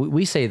 it's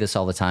we say this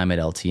all the time at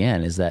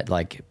LTN, is that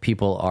like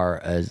people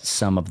are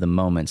some of the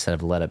moments that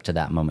have led up to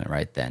that moment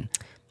right then.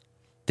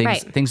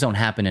 Things don't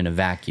happen in a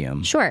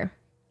vacuum. Sure.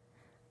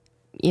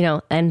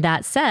 And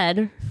that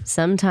said,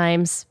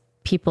 sometimes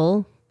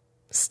people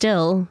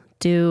still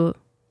do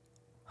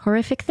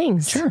horrific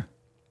things. Sure.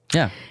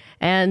 Yeah.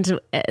 And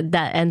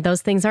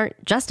those things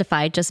aren't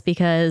justified just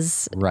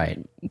because,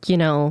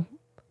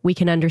 we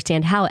can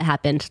understand how it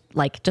happened.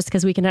 Like, just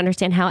because we can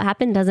understand how it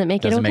happened doesn't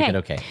make it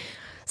okay.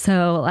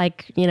 So,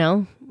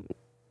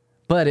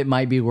 but it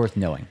might be worth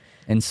knowing.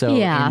 And so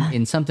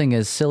in something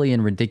as silly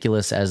and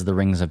ridiculous as the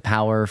Rings of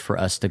Power, for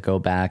us to go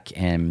back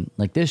and,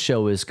 like, this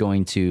show is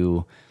going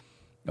to,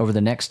 over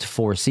the next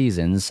 4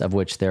 seasons, of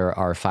which there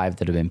are 5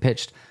 that have been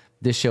pitched,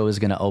 this show is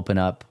going to open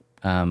up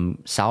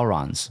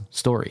Sauron's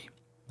story.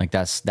 Like,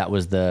 that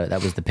was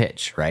the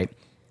pitch, right?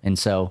 And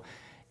so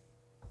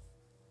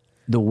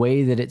the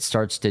way that it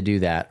starts to do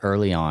that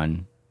early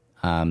on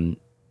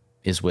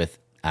is with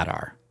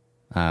Adar,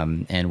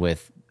 and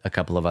with a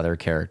couple of other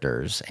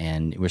characters,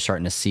 and we're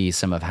starting to see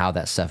some of how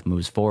that stuff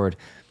moves forward.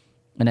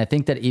 And I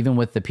think that even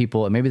with the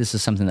people, and maybe this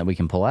is something that we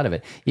can pull out of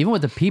it, even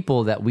with the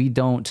people that we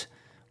don't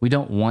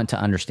want to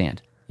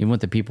understand, even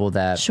with the people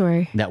that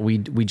that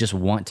we just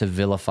want to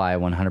vilify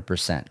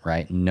 100%,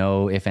 right?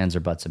 No ifs, ands, or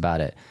buts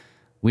about it.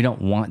 We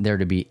don't want there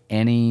to be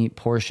any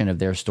portion of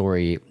their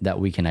story that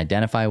we can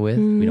identify with.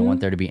 Mm-hmm. We don't want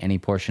there to be any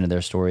portion of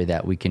their story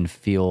that we can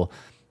feel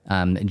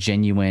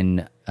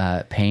genuine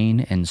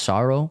pain and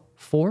sorrow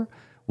for.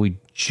 We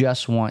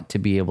just want to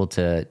be able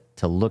to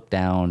look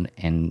down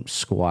and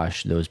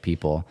squash those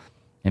people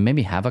and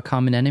maybe have a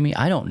common enemy.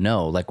 I don't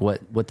know, like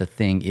what the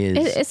thing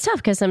is. It's tough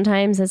because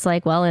sometimes it's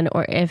like, well,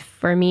 or if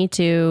for me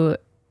to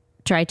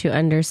try to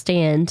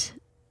understand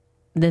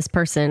this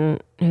person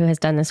who has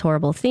done this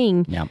horrible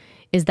thing,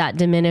 is that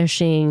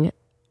diminishing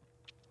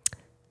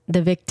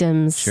the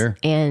victims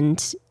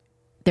and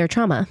their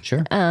trauma?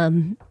 Sure.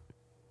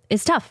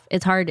 It's tough.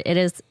 It's hard. It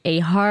is a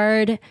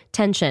hard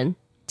tension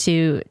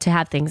to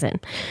have things in.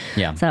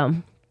 Yeah. So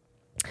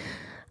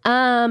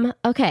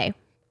Okay.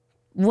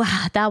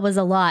 Wow, that was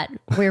a lot.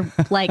 We're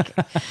like,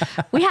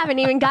 we haven't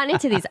even gotten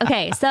into these.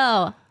 Okay,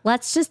 so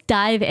let's just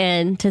dive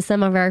into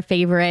some of our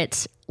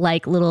favorite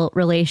like little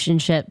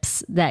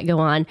relationships that go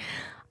on.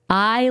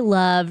 I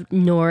love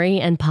Nori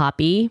and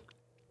Poppy.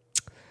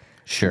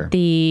 Sure.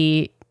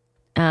 The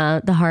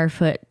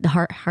Harfoots.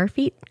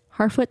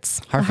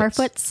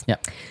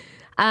 Yep.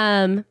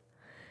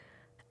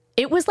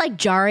 It was like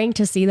jarring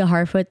to see the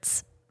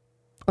Harfoots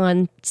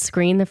on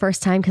screen the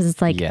first time because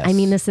it's like, Yes. I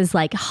mean, this is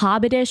like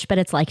Hobbitish, but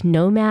it's like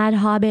nomad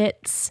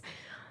hobbits.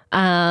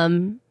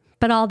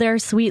 But all their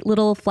sweet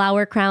little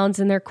flower crowns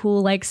and their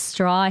cool like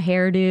straw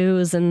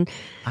hairdos and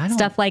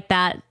stuff like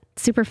that.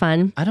 Super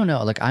fun. I don't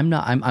know. Like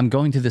I'm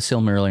going through the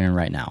Silmarillion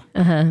right now.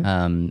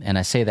 And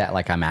I say that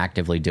like I'm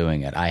actively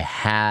doing it. I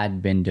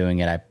had been doing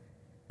it. I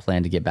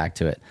plan to get back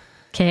to it.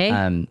 Okay.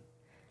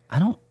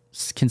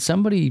 Can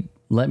somebody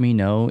let me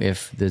know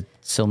if the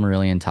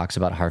Silmarillion talks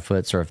about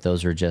Harfoots or if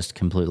those are just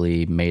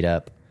completely made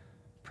up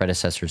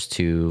predecessors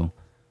to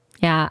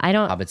Yeah, I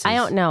don't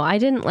Hobbits know. I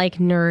didn't like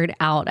nerd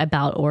out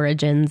about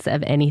origins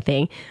of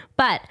anything,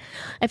 but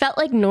I felt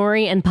like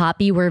Nori and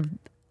Poppy were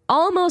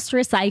almost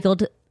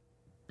recycled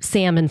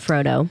Sam and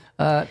Frodo.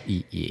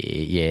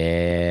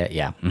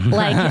 Yeah.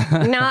 Like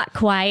not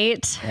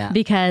quite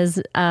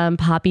because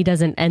Poppy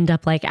doesn't end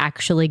up like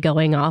actually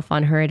going off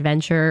on her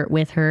adventure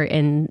with her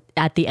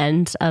at the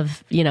end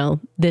of,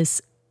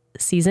 this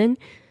season,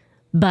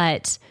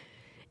 but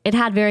it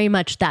had very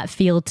much that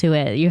feel to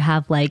it. You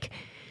have like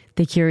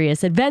the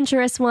curious,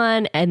 adventurous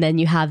one, and then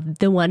you have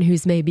the one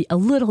who's maybe a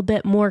little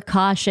bit more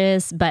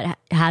cautious, but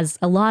has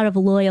a lot of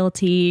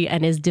loyalty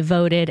and is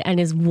devoted and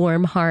is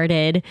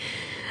warm-hearted.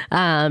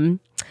 Poppy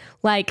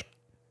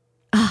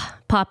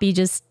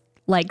just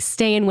like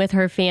staying with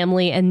her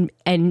family and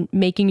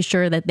making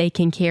sure that they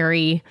can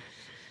carry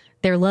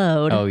their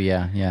load. Oh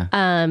yeah.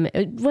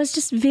 It was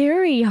just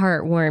very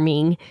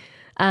heartwarming.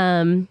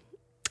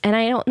 And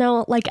I don't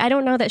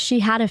know that she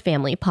had a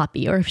family,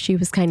 Poppy, or if she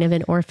was kind of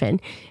an orphan.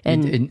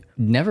 And It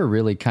never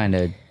really kind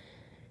of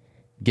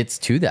gets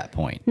to that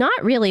point. not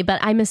really, but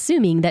I'm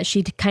assuming that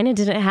she kind of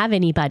didn't have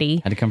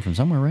anybody. Had to come from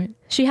somewhere, right?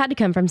 She had to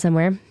come from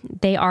somewhere.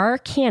 They are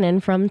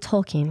canon from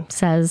Tolkien,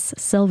 says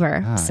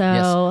Silver. Yes.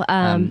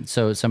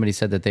 So somebody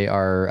said that they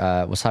are,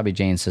 Wasabi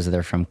Jane says that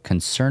they're from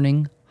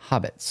Concerning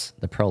Hobbits,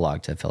 the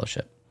prologue to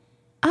Fellowship.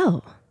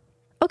 Oh,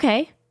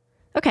 okay.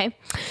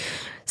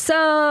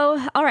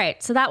 So, all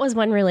right. So that was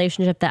one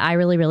relationship that I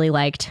really, really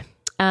liked.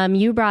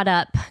 You brought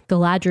up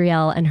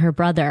Galadriel and her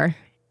brother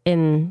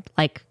in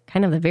like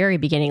kind of the very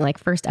beginning, like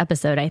first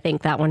episode, I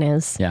think that one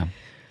is. Yeah.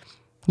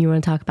 You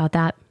want to talk about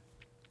that?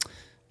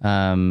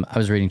 I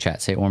was reading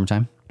chat. Say it one more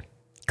time.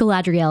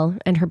 Galadriel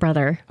and her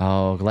brother.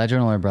 Oh,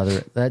 Galadriel and her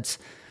brother.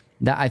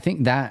 I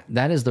think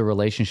that is the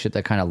relationship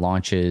that kind of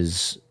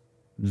launches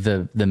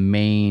the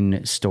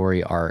main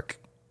story arc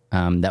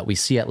that we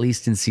see at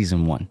least in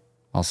season 1.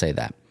 I'll say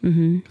that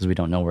because we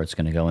don't know where it's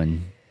going to go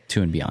in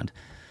 2 and beyond.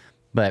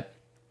 But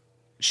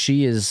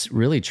she is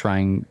really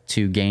trying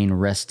to gain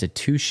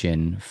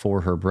restitution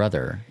for her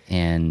brother.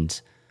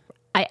 And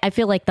I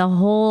feel like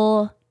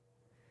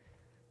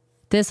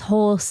this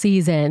whole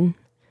season,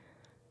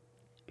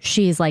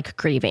 she's like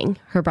grieving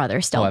her brother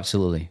still. oh,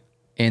 absolutely.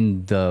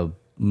 In the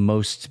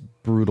most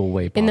brutal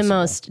way possible. in the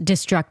most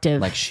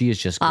destructive, like she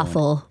is just going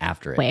awful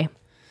after it. way.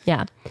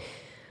 Yeah.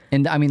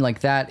 And I mean,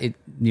 like that,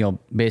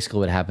 basically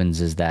what happens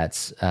is that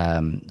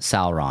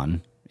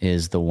Sauron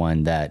is the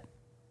one that,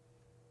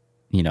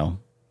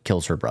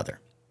 kills her brother.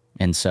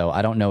 And so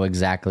I don't know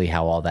exactly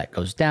how all that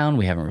goes down.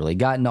 We haven't really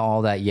gotten to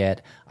all that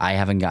yet. I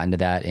haven't gotten to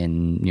that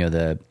in,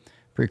 the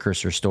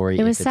precursor story.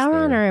 It was if it's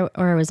Sauron there.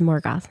 or it was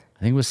Morgoth? I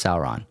think it was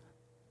Sauron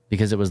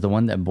because it was the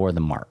one that bore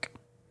the mark.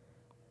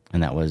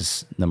 And that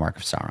was the mark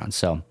of Sauron.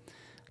 So,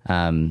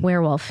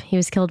 Werewolf. He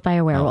was killed by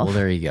a werewolf. well,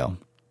 there you go.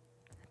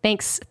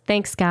 Thanks,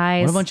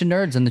 guys. What a bunch of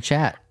nerds in the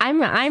chat.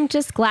 I'm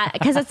just glad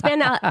because it's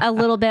been a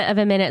little bit of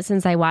a minute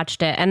since I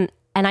watched it, and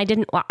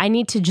I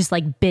need to just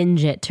like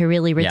binge it to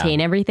really retain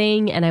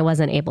everything, and I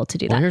wasn't able to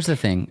do Well, that. here's the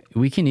thing.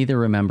 We can either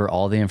remember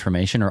all the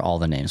information or all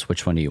the names.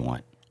 Which one do you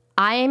want?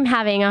 I'm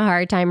having a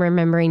hard time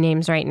remembering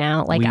names right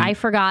now. Like I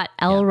forgot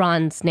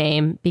Elrond's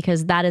name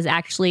because that is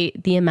actually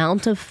the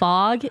amount of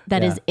fog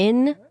that is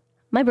in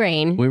my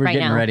brain We were right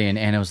getting now. ready, and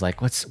Anna was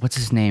like, "What's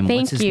his name?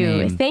 What's his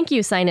name?" Thank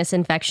you, sinus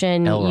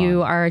infection. Elrond.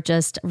 You are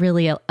just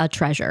really a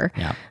treasure.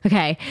 Yeah.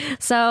 Okay.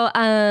 So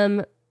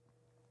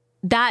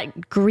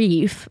that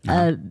grief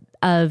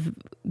of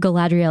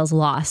Galadriel's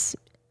loss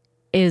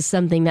is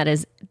something that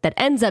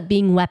ends up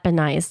being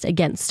weaponized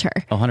against her.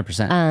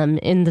 100%.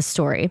 In the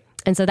story.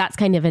 And so that's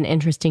kind of an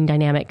interesting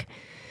dynamic.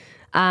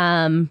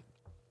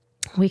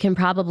 We can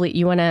probably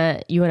you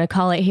wanna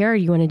call it here, or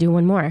you wanna do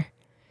one more?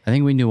 I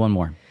think we can do one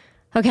more.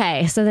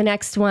 Okay, so the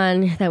next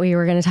one that we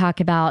were going to talk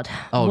about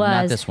Oh, was...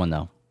 not this one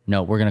though.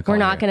 No, we're gonna call. We're it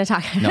not here. going to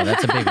talk... No,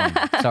 that's a big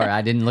one. Sorry,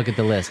 I didn't look at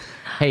the list.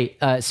 Hey,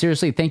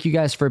 seriously, thank you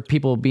guys for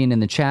people being in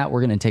the chat. We're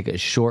going to take a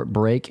short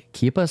break.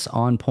 Keep us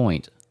on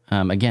point.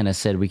 Again, as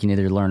said, we can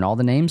either learn all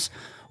the names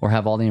or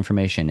have all the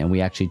information, and we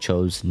actually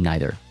chose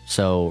neither.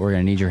 So we're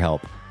going to need your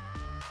help.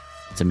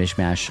 It's a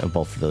mishmash of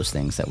both of those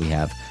things that we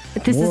have.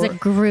 This is a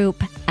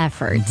group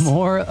effort.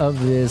 More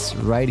of this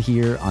right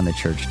here on the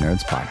Church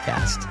Nerds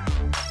podcast.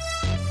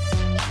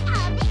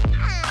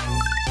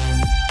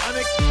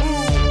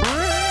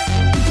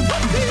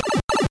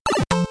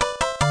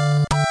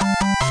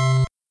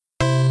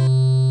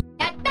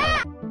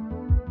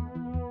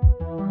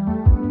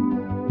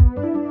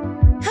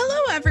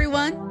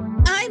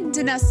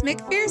 Denise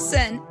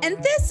McPherson,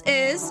 and this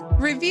is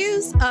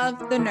Reviews of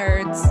the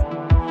Nerds.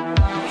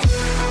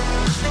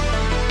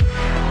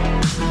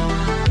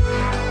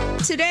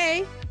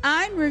 Today,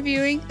 I'm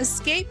reviewing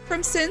Escape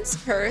from Sin's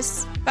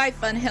Curse by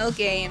Funhill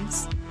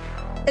Games.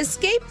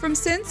 Escape from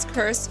Sin's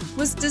Curse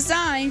was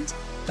designed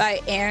by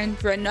Aaron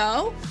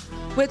Greneau,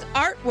 with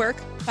artwork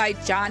by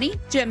Johnny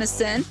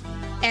Jimison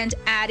and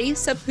Adi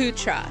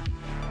Saputra.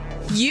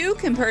 You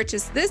can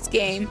purchase this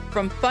game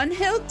from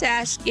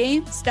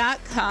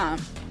funhill-games.com.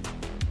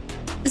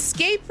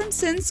 Escape from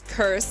Sin's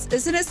Curse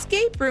is an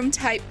escape room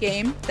type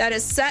game that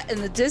is set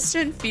in the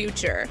distant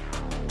future.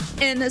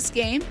 In this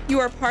game, you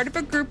are part of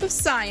a group of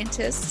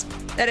scientists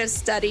that have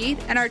studied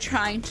and are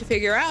trying to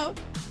figure out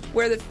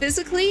where the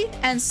physically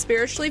and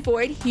spiritually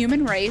void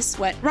human race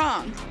went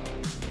wrong.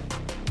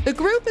 The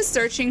group is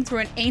searching through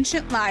an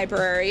ancient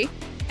library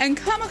and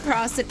come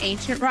across an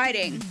ancient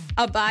writing,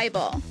 a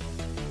Bible.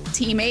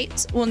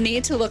 Teammates will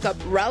need to look up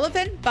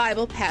relevant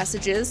Bible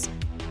passages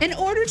in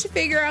order to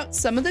figure out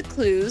some of the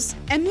clues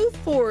and move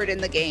forward in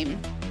the game.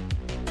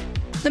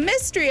 The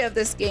mystery of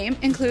this game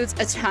includes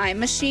a time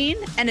machine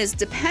and is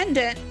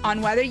dependent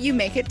on whether you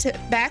make it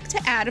back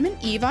to Adam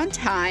and Eve on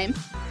time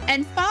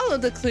and follow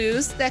the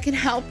clues that can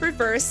help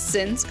reverse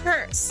Sin's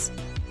Curse.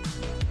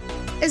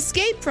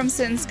 Escape from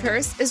Sin's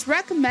Curse is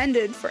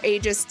recommended for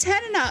ages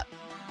 10 and up.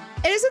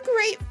 It is a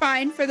great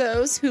find for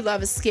those who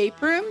love escape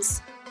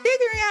rooms,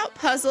 figuring out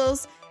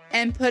puzzles,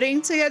 and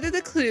putting together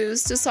the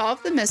clues to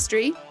solve the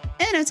mystery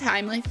in a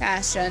timely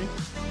fashion.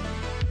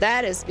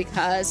 That is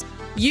because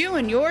you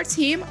and your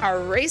team are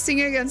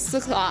racing against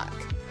the clock.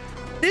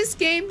 This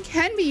game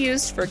can be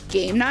used for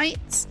game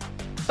nights,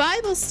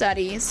 Bible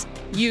studies,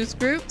 youth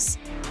groups,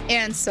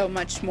 and so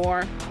much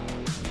more.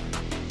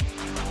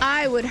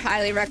 I would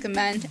highly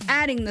recommend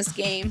adding this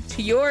game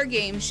to your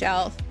game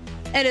shelf.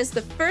 It is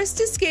the first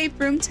escape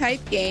room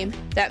type game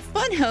that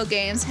Funhill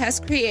Games has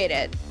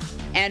created,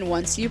 and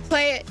once you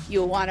play it,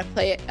 you'll want to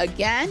play it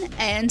again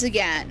and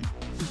again.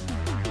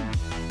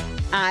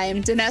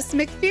 I'm Denise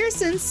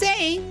McPherson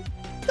saying,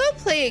 go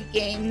play a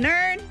game,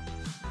 nerd.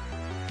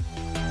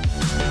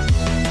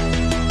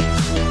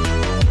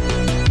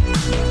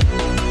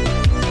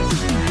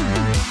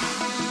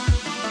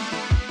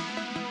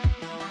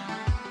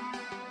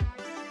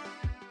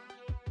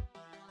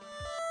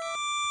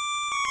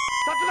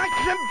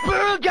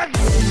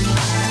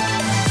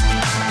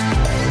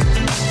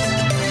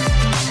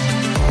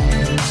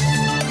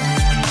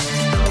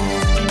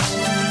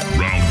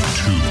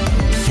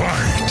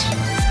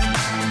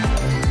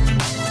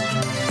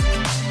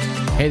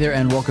 Hey there,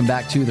 and welcome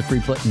back to the Free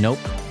Play. Nope,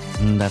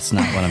 that's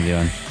not what I'm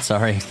doing.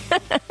 Sorry.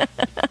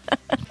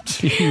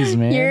 Jeez,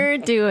 man. You're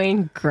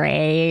doing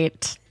great.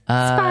 It's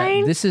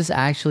fine. This is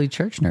actually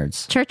Church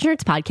Nerds. Church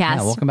Nerds podcast.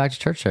 Yeah, welcome back to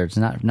Church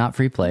Nerds, not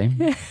Free Play.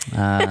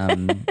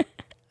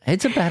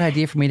 It's a bad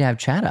idea for me to have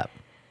chat up.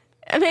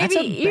 Maybe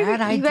you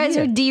guys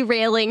are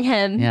derailing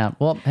him. Yeah.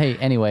 Well, hey,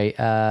 anyway,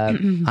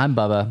 I'm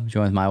Bubba,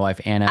 joined with my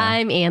wife, Anna.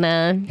 I'm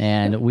Anna.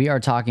 And we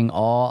are talking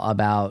all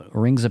about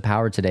Rings of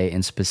Power today,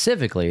 and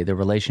specifically the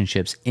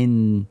relationships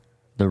in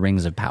the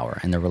Rings of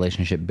Power and the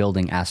relationship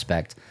building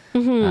aspect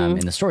in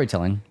the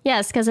storytelling.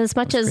 Yes, because as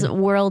much as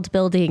world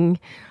building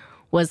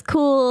was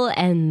cool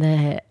and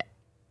the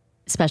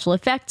special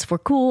effects were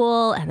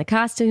cool and the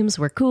costumes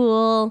were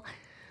cool,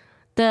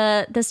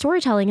 the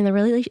storytelling and the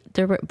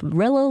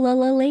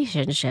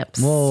relationships.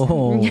 Whoa.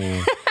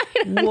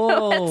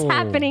 Whoa. What's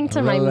happening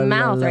to my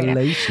mouth right now?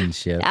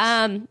 Relationships.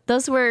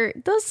 Those were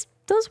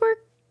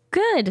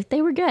good.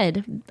 They were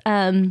good.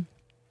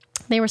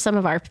 They were some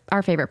of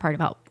our favorite part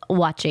about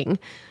watching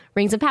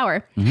Rings of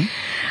Power.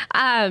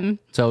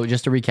 So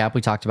just to recap,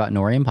 we talked about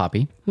Nori and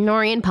Poppy.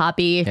 Nori and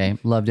Poppy. Okay,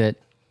 loved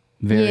it.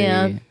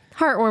 Very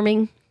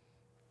heartwarming.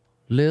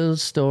 little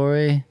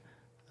story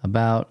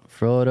about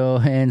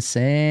Frodo and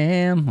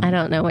Sam. I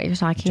don't know what you're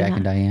talking Jack about.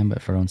 and Diane, but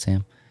Frodo and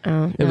Sam.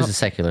 Oh, It was a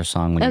secular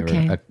song when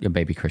you were a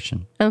baby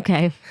Christian.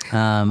 Okay.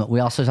 We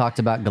also talked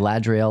about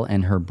Galadriel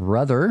and her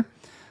brother,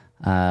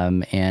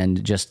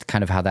 and just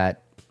kind of how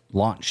that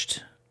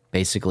launched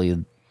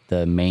basically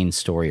the main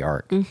story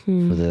arc for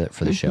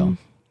the show.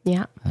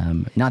 Yeah.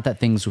 Not that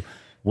things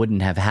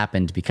wouldn't have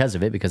happened because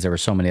of it, because there were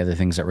so many other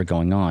things that were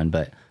going on,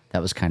 but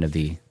that was kind of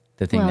the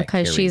thing. Well, that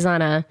because she's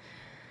on a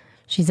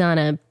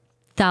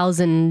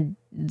thousands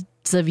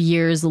of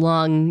years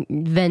long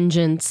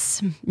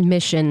vengeance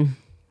mission.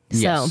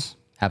 Yes, So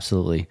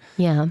absolutely.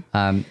 yeah.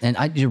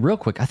 And real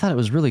quick, I thought it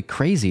was really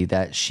crazy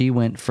that she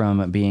went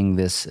from being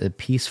this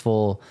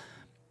peaceful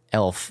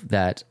elf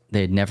that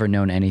they had never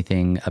known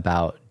anything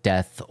about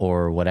death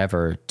or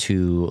whatever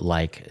to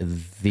like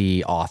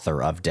the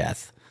author of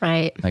death.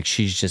 Right. Like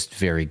she's just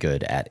very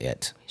good at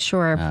it.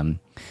 Sure.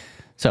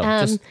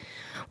 Just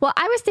Well,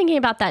 I was thinking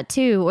about that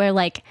too, where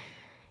like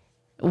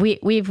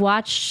we've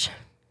watched,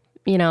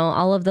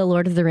 all of the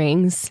Lord of the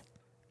Rings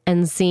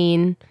and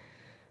seen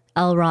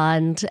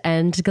Elrond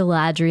and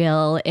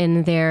Galadriel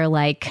in their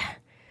like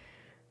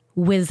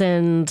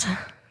wizened.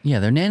 yeah,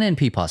 they're Nana and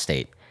Peepaw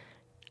state.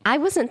 I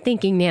wasn't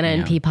thinking Nana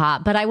and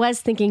Peepop, but I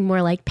was thinking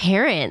more like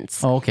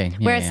parents. Oh, okay.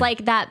 Yeah, where it's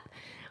like that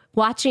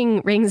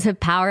watching Rings of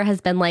Power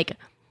has been like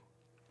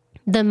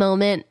the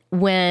moment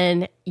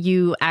when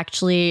you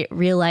actually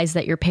realize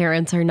that your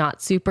parents are not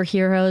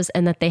superheroes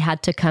and that they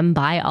had to come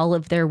by all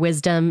of their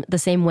wisdom the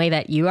same way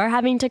that you are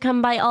having to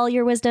come by all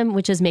your wisdom,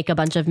 which is make a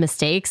bunch of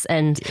mistakes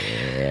and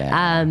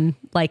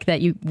like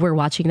that you were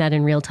watching that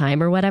in real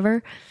time or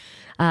whatever.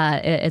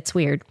 It's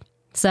weird.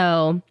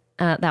 So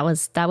that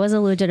was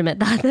a legitimate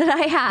thought that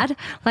I had.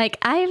 Like,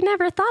 I've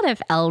never thought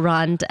of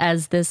Elrond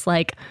as this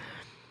like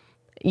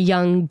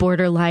young,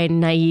 borderline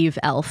naive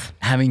elf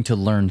having to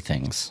learn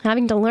things.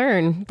 having to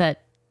learn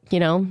that,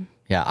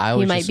 Yeah, I he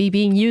always might just be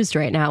being used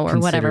right now or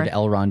whatever. considered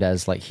Elrond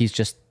as like he's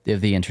just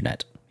the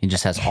internet. He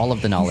just has all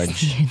of the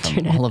knowledge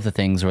from all of the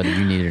things, whether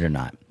you need it or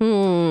not.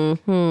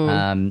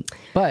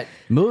 But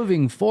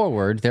moving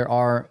forward, there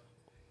are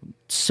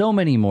so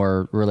many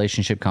more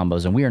relationship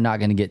combos, and we are not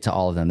going to get to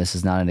all of them. This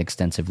is not an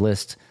extensive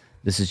list.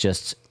 This is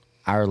just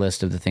our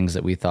list of the things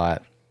that we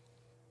thought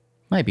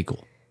might be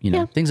cool.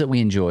 Things that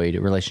we enjoyed,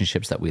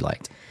 relationships that we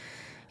liked.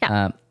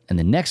 Yeah. And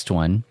the next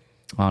one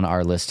on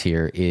our list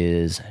here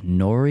is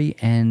Nori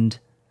and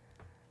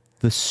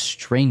the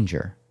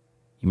Stranger.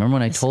 You remember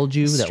when I told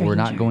you that we're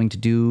not Stranger. going to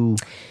do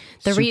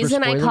The super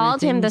reason I spoilery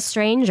called him the things?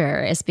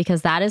 Stranger is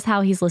because that is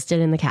how he's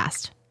listed in the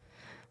cast.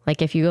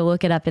 Like if you go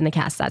look it up in the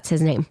cast, that's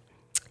his name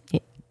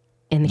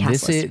in the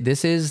cast list.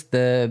 This is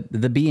the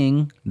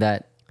being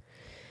that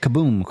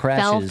kaboom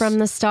crashes Fell from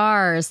the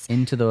stars.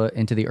 into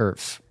the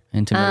earth,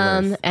 into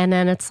Middle Earth. And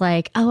then it's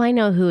like, oh, I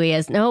know who he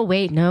is. No,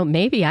 wait, no,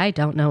 maybe I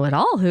don't know at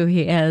all who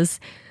he is.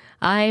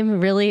 I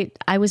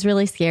was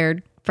really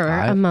scared for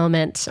a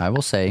moment. I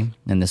will say,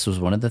 and this was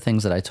one of the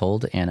things that I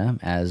told Anna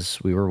as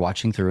we were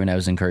watching through, and I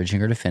was encouraging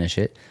her to finish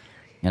it.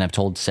 And I've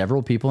told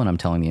several people, and I'm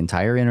telling the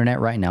entire internet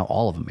right now,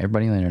 all of them,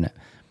 everybody on the internet,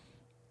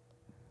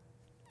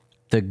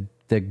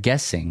 the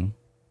guessing,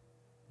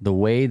 the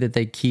way that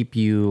they keep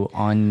you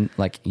on,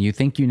 like you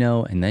think you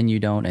know, and then you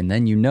don't, and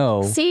then you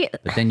know, See-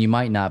 but then you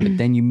might not, but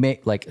then you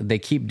make, like they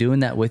keep doing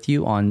that with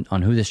you on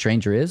who the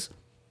stranger is.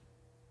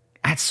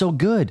 That's so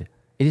good.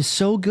 It is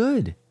so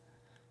good.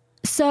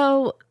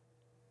 So,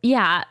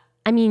 yeah,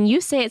 I mean,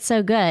 you say it's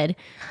so good.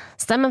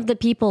 Some of the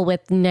people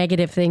with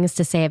negative things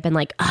to say have been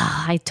like,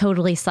 oh, I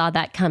totally saw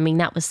that coming.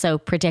 That was so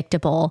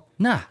predictable.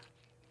 Nah.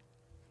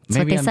 what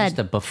Maybe they I'm said. just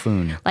a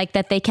buffoon. Like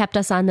that they kept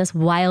us on this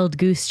wild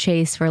goose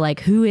chase for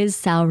like, who is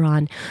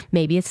Sauron?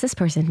 Maybe it's this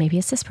person. Maybe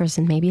it's this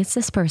person. Maybe it's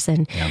this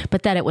person.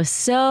 But that it was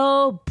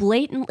so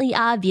blatantly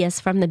obvious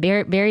from the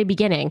very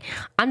beginning.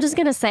 I'm just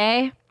going to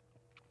say,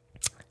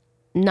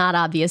 not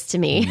obvious to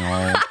me. No.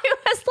 I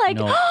was like,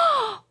 No.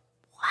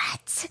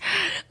 what?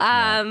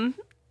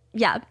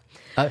 Yeah.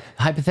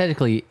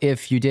 Hypothetically,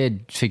 if you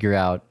did figure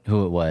out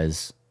who it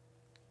was,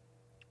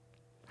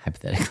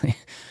 hypothetically,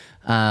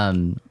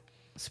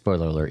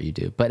 spoiler alert, you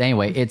do. But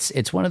anyway,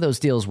 it's one of those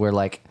deals where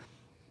like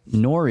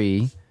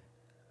Nori,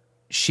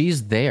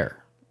 she's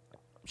there.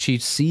 She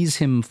sees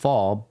him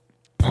fall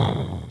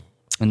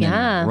and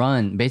Yeah. then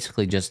run,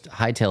 basically just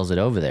hightails it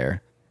over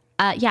there.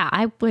 Yeah,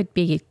 I would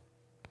be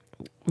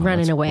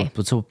running away.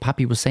 That's what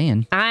Poppy was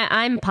saying.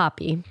 I'm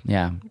Poppy.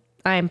 Yeah.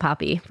 I'm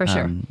Poppy for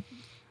sure.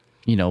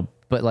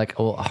 But like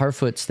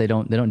Harfoots, they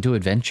don't do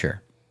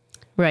adventure.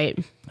 Right.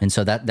 And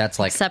so that's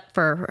like, Except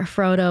for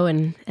Frodo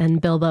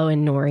and Bilbo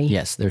and Nori.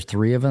 yes, there's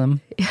 3 of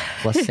them,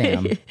 plus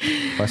Sam,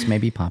 plus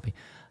maybe Poppy.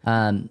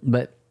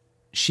 But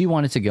she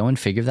wanted to go and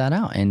figure that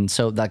out. And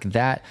so like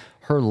that,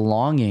 her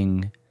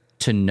longing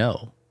to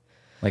know,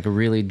 like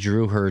really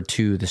drew her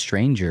to the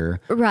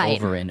stranger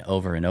Right. over and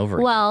over and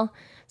over. Well,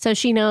 so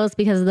she knows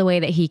because of the way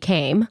that he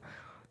came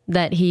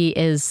that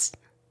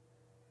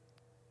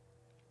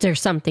there's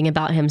something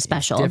about him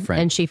special.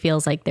 different. And she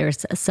feels like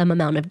there's some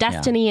amount of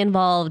destiny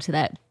involved,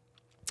 that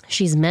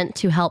she's meant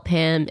to help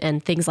him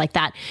and things like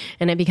that.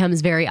 And it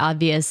becomes very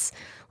obvious,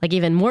 like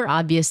even more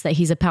obvious, that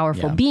he's a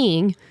powerful Yeah.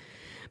 being.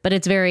 But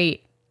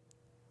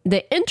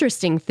the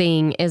interesting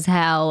thing is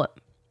how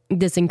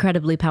this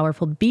incredibly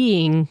powerful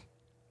being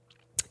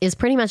is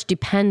pretty much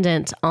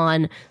dependent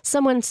on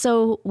someone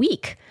so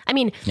weak. I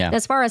mean, Yeah.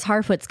 as far as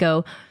Harfoots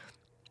go,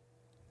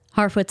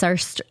 Harfoots are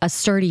a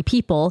sturdy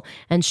people,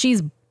 and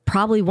she's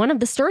probably one of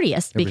the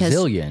sturdiest They're because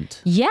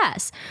resilient.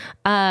 yes,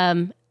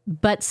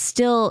 but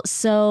still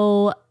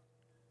so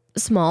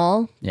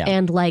small Yeah.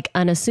 and like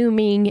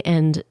unassuming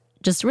and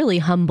just really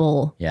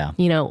humble. Yeah.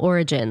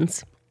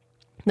 Origins.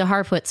 The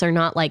Harfoots are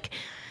not like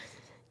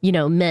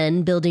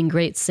men building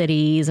great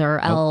cities or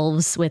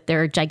elves with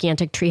their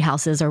gigantic tree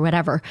houses or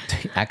whatever.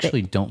 They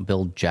actually don't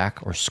build jack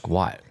or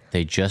squat.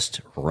 They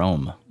just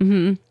roam.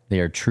 Mm-hmm. They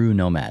are true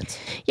nomads.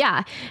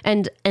 Yeah.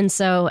 And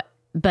so,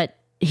 but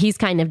he's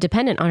kind of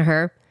dependent on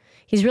her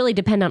he's really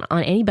dependent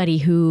on anybody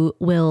who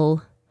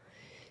will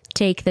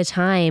take the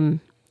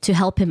time to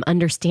help him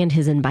understand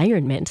his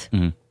environment.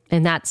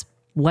 And that's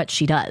what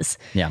she does.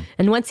 Yeah.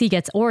 And once he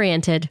gets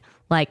oriented,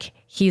 like,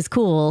 he's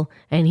cool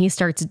and he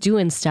starts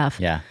doing stuff.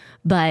 Yeah.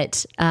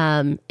 But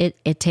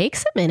it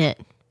takes a minute,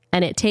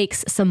 and it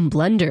takes some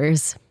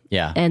blunders.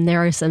 Yeah. And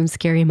there are some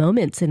scary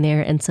moments in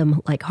there and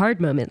some like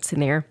hard moments in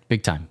there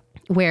Big time.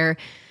 where,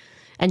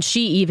 and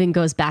she even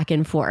goes back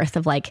and forth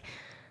of like,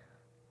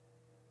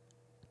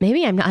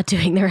 maybe I'm not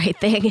doing the right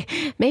thing.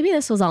 Maybe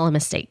this was all a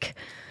mistake.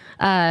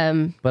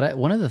 But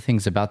one of the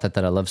things about that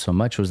I love so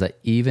much was that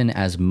even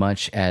as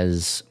much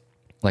as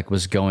like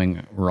was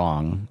going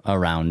wrong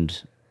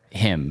around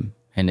him,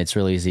 and it's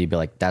really easy to be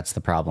like, that's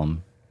the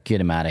problem, get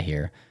him out of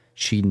here.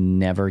 She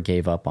never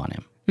gave up on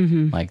him.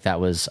 Like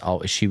that was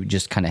all, she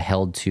just kind of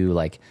held to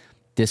like,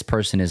 this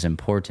person is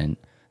important.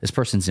 This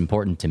person's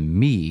important to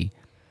me.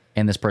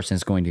 And this person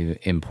is going to be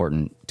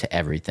important to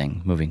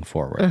everything moving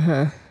forward.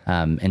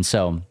 And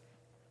so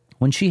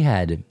when she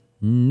had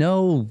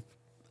no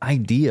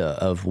idea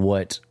of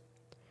what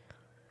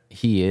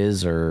he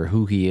is or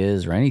who he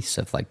is or any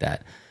stuff like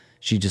that,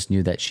 she just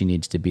knew that she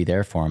needs to be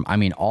there for him. I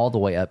mean, all the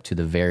way up to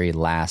the very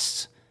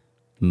last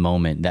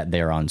moment that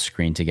they're on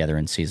screen together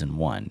in season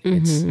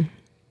 1.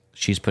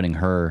 She's putting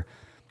her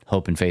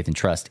hope and faith and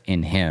trust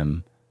in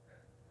him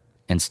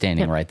and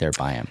standing right there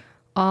by him.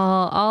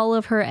 All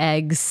of her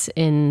eggs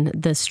in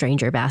the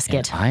stranger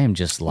basket. And I am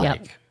just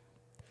like,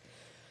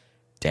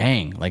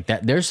 dang, like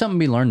that. There's something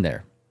to be learned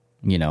there.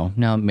 You know,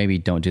 now maybe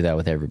don't do that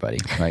with everybody,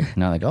 right?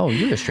 Not like, oh,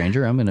 you're a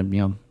stranger, I'm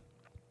gonna,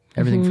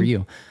 everything for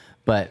you.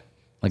 But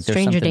like, there's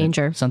Stranger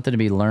danger. something to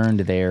be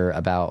learned there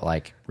about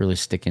like really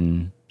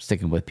sticking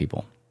with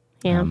people.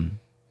 Yeah.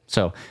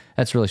 So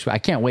that's really sweet. I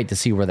can't wait to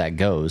see where that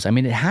goes. I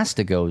mean, it has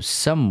to go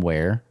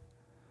somewhere.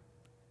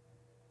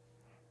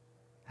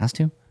 Has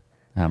to.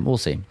 We'll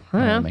see. I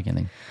don't wanna make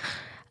anything.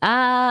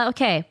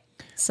 Okay.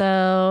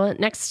 So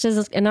next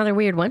is another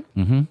weird one.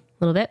 A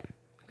little bit.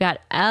 We've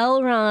got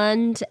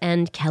Elrond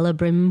and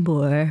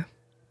Celebrimbor.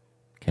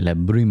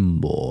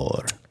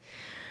 Celebrimbor.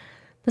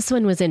 This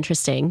one was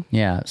interesting.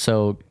 Yeah.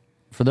 So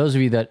for those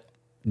of you that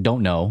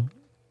don't know,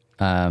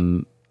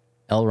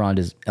 Elrond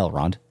is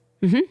Elrond.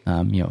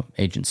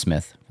 Agent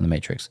Smith from the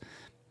Matrix.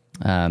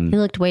 He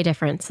looked way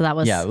different, so that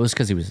was... Yeah, it was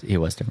because he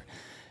was different.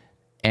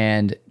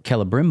 And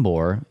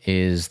Celebrimbor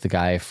is the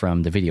guy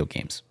from the video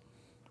games.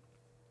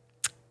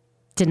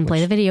 Didn't play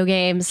the video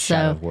games,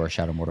 Shadow so... of War,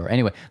 Shadow of Mordor.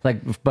 Anyway,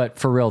 like, but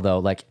for real though,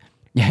 like,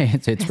 yeah,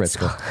 it's Red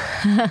Skull.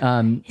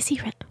 Is he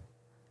red?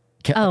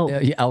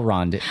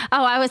 Elrond.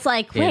 Oh, I was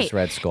like, wait. Is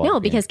Red Skull. No,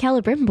 because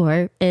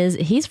Celebrimbor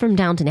he's from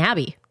Downton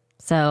Abbey.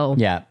 So...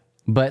 Yeah.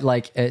 But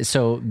like,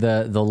 so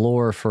the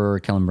lore for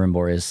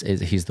Celebrimbor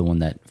is he's the one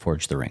that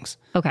forged the rings.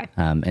 Okay.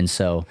 And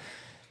so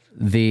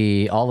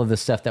all of the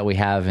stuff that we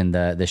have in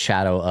the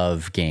Shadow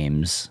of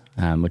games,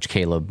 which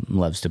Caleb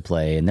loves to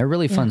play, and they're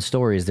really fun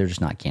stories. They're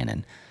just not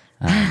canon.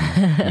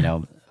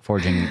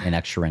 Forging an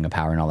extra ring of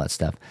power and all that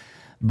stuff.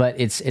 But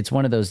it's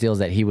one of those deals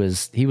that he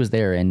was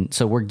there, and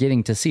so we're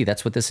getting to see.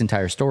 That's what this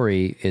entire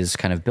story is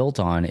kind of built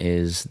on,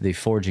 is the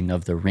forging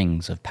of the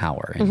rings of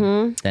power,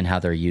 and then how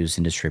they're used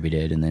and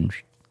distributed, and then.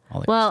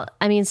 Well,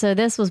 I mean, so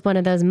this was one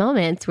of those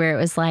moments where it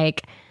was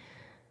like,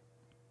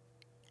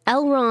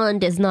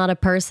 Elrond is not a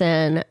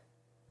person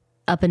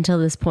up until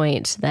this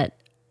point that,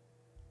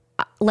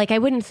 like, I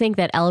wouldn't think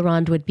that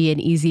Elrond would be an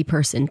easy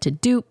person to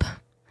dupe,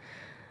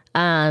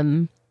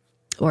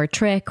 or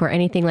trick or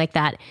anything like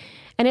that.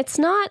 And it's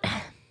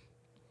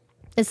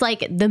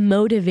like the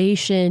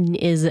motivation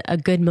is a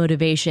good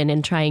motivation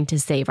in trying to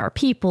save our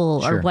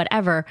people or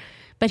whatever,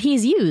 but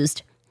he's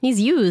used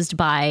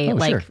by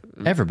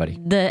everybody,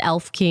 the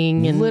Elf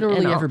King, and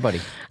literally and everybody.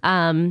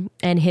 And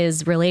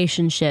his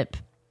relationship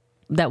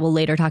that we'll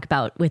later talk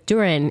about with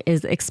Durin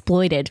is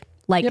exploited,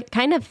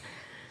 kind of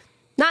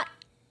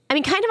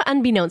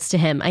unbeknownst to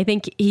him. I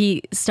think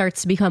he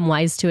starts to become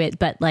wise to it,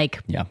 but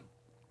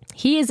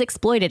he is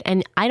exploited.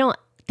 And I don't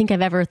think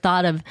I've ever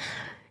thought of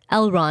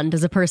Elrond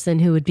as a person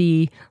who would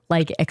be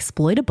like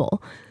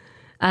exploitable.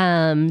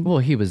 Well,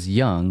 he was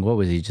young. What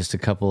was he? Just a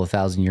couple of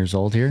thousand years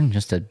old here?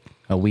 Just a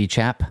wee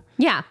chap?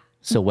 Yeah.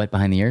 So wet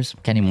behind the ears?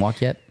 Can't even walk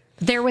yet?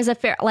 There was a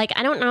fair,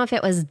 I don't know if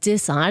it was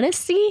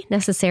dishonesty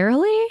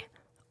necessarily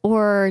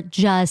or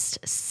just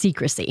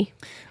secrecy.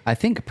 I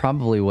think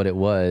probably what it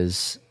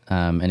was,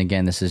 and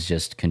again, this is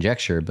just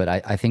conjecture, but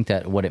I think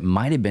that what it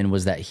might have been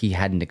was that he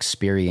hadn't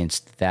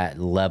experienced that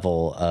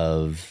level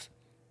of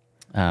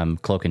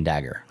cloak and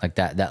dagger, like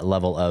that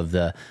level of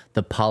the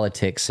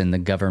politics and the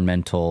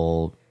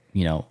governmental,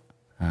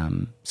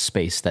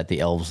 space that the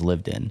elves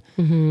lived in.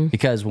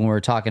 Because when we're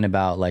talking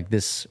about like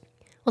this,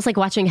 well, it's like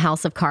watching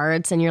House of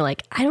Cards and you're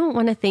like, I don't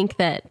want to think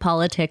that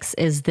politics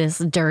is this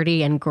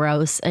dirty and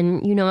gross.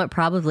 And it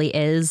probably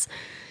is.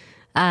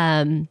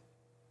 But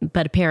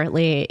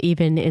apparently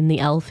even in the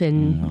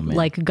elfin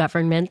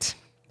government.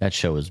 That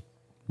show is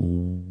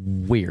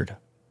weird.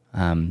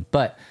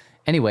 But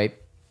anyway,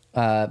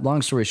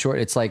 long story short,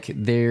 it's like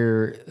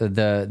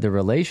the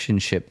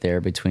relationship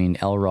there between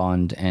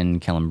Elrond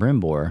and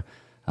Celebrimbor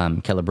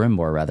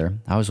Celebrimbor rather.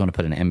 I always want to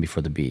put an M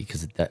before the B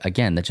because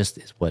again, that just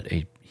is what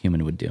a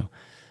human would do.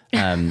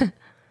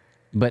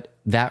 But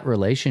that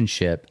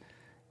relationship,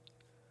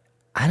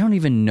 I don't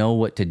even know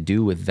what to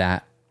do with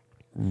that.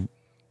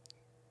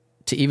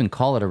 To even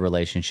call it a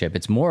relationship,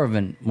 it's more of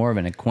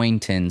an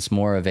acquaintance,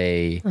 more of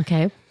a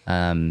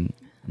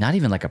not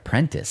even like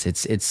apprentice.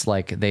 It's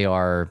like they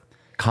are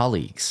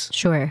colleagues,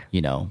 Sure.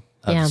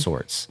 Of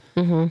sorts.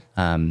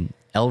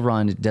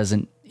 Elrond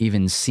doesn't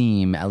even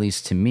seem, at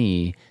least to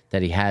me,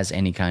 that he has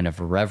any kind of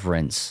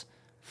reverence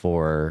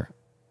for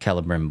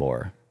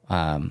Celebrimbor,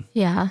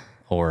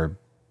 or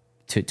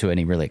to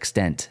any real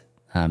extent.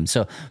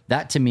 So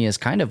that to me is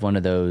kind of one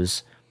of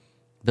those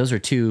are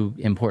two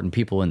important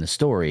people in the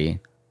story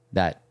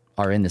that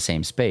are in the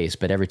same space,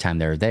 but every time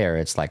they're there,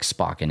 it's like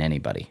Spock and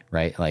anybody,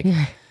 right? Like,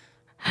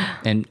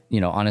 and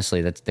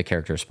honestly, that's the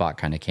character of Spock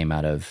kind of came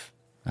out of,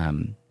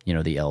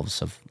 the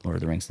elves of Lord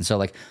of the Rings. And so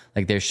like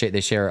they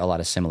share a lot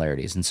of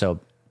similarities. And so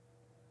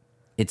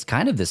it's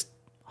kind of this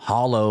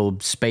hollow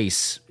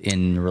space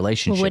in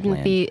relationship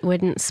land.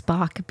 Wouldn't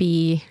Spock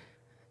be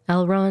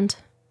Elrond?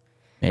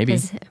 Maybe.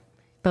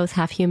 Both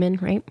half human,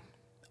 right?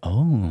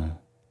 Oh.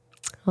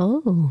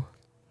 Can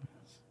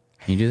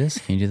you do this?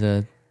 Can you do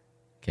the...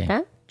 Okay.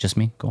 Huh? Just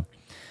me? Cool.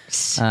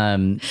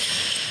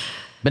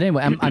 But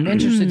anyway, I'm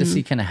interested to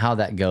see kind of how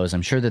that goes.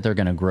 I'm sure that they're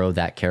going to grow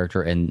that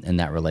character in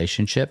that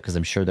relationship because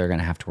I'm sure they're going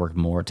to have to work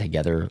more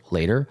together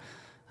later.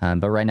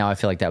 But right now, I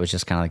feel like that was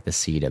just kind of like the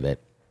seed of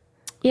it.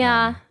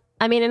 Yeah.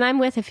 I mean, and I'm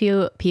with a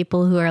few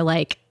people who are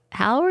like,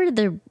 how are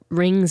the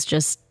rings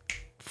just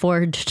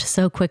forged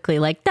so quickly?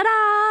 Like,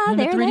 ta-da!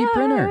 They're a 3D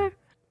printer.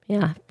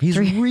 Yeah. He's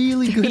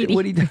really good at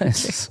what he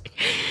does.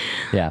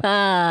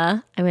 Yeah.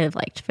 I would have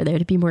liked for there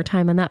to be more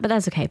time on that, but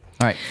that's okay.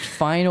 All right.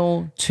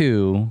 Final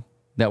two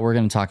that we're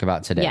going to talk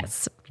about today.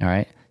 Yes. All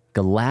right.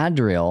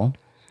 Galadriel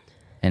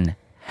and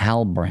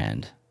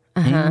Halbrand,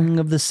 King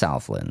of the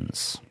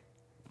Southlands.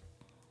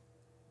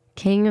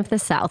 King of the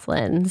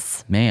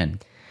Southlands. Man.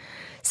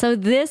 So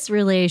this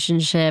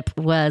relationship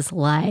was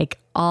like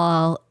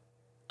all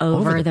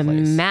over the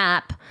place.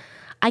 map.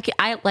 I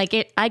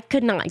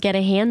could not get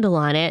a handle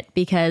on it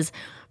because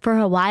for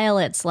a while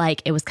it's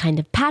like it was kind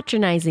of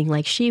patronizing,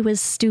 like she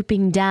was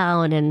stooping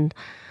down and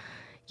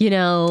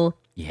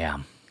Yeah.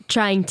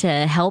 trying to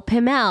help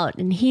him out,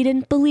 and he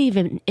didn't believe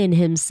in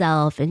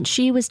himself, and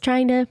she was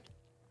trying to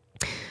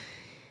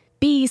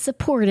be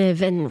supportive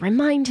and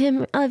remind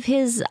him of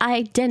his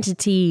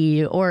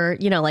identity, or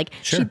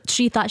Sure.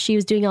 she thought she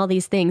was doing all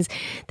these things.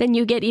 Then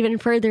you get even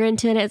further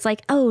into it, it's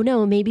like, oh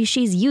no, maybe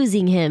she's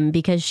using him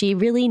because she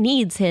really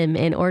needs him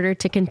in order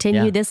to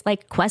continue this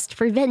like quest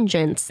for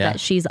vengeance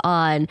that she's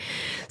on.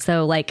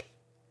 So like,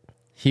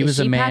 He was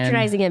is she a man.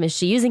 patronizing him? Is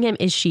she using him?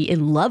 Is she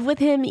in love with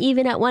him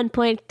even at one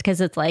point? Because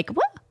it's like,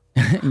 what?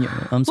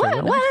 I'm sorry.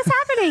 What is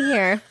happening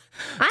here?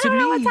 I don't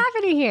know what's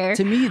happening here.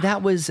 To me,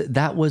 that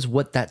was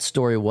what that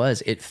story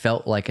was. It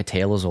felt like a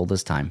tale as old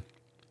as time.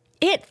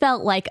 It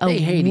felt like They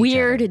hate a each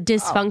weird, other.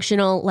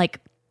 dysfunctional, like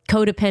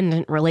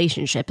codependent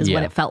relationship is what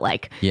Yeah. it felt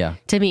like. Yeah.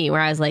 To me,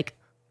 where I was like,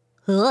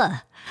 ugh,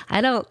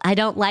 I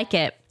don't like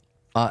it.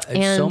 So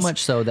And-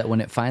 much so that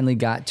when it finally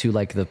got to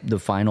like the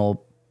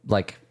final,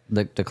 like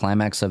the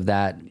climax of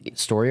that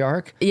story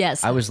arc,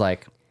 Yes. I was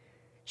like,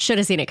 Should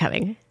have seen it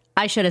coming.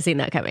 I should have seen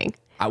that coming.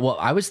 I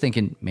was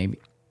thinking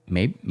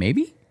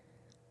maybe.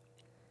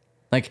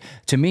 Like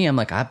to me, I'm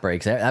like that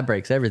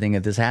breaks everything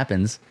if this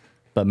happens,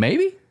 but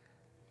maybe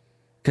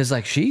because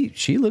like she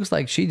looks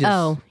like she just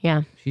Oh,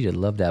 yeah. she just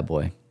loved that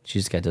boy.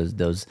 She's got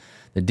those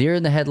the deer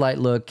in the headlight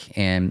look,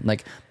 and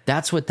like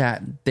that's what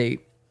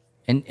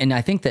and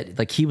I think that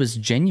like he was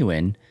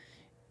genuine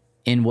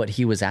in what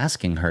he was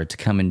asking her to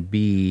come and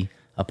be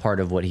a part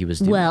of what he was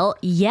doing. Well,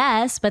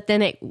 yes, but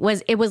then it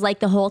was like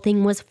the whole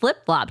thing was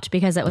flip-flopped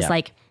because it was Yeah.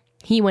 like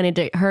he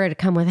wanted her to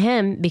come with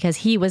him because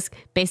he was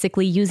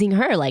basically using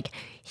her. Like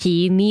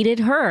he needed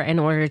her in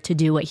order to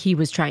do what he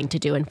was trying to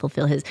do and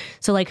fulfill his.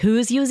 So like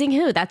who's using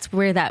who? That's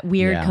where that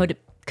weird Yeah.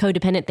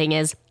 codependent thing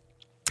is.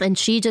 And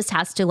she just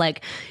has to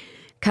like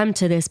come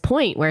to this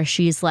point where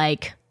she's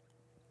like,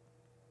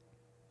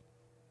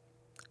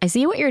 I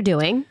see what you're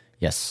doing.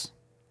 Yes.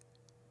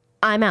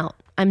 I'm out.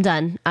 I'm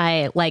done.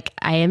 I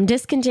am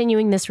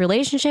discontinuing this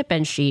relationship,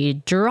 and she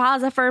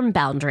draws a firm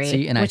boundary,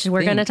 See, and I which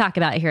we're going to think- talk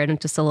about here in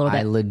just a little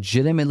I bit.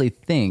 legitimately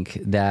think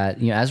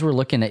that, as we're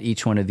looking at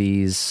each one of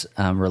these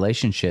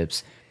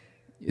relationships,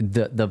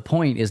 the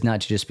point is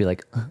not to just be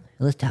like,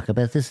 let's talk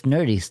about this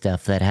nerdy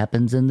stuff that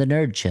happens in the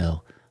nerd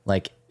show.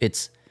 Like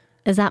Is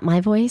that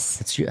my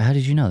voice? how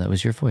did you know that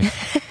was your voice?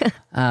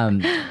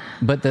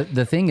 But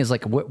the thing is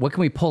like, what can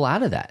we pull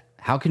out of that?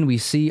 How can we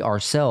see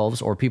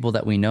ourselves or people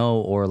that we know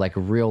or like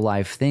real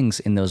life things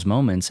in those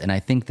moments? And I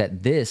think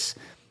that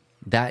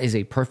that is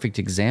a perfect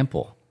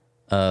example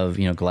of,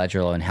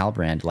 Galadriel and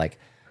Halbrand, like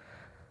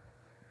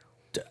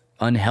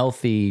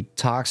unhealthy,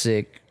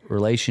 toxic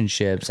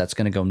relationships. That's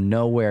going to go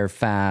nowhere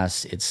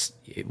fast.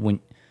 When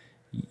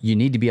you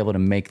need to be able to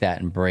make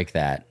that and break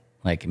that,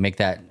 like make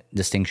that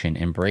distinction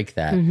and break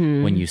that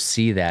when you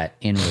see that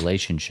in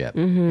relationship.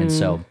 And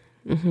so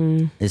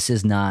This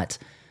is not.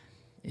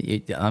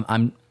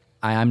 I'm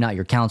not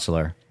your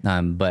counselor,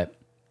 but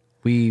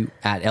we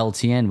at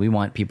LTN we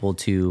want people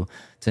to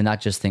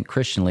not just think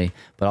Christianly,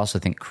 but also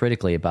think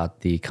critically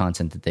about the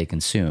content that they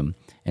consume.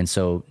 And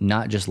so,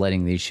 not just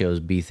letting these shows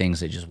be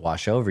things that just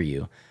wash over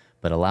you,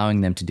 but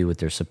allowing them to do what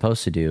they're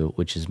supposed to do,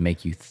 which is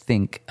make you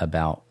think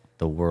about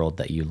the world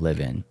that you live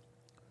in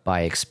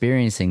by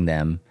experiencing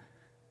them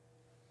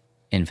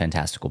in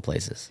fantastical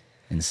places.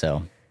 And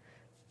so,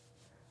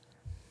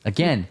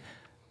 again,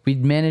 we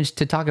managed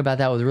to talk about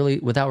that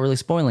without really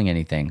spoiling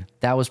anything.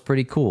 That was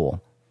pretty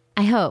cool.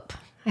 I hope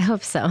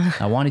so.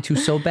 I wanted to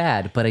so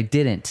bad, but I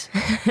didn't.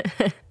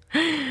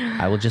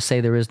 I will just say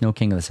there is no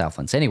King of the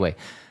Southlands. Anyway,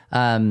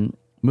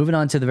 moving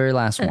on to the very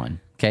last one.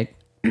 Okay.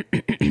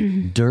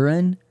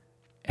 Durin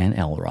and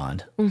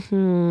Elrond.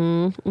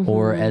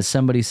 Or as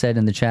somebody said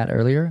in the chat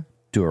earlier,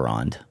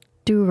 Durand.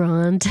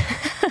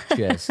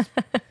 Just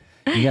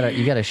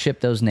you gotta ship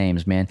those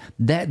names, man.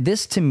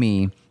 This to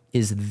me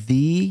is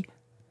the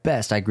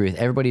best. I agree with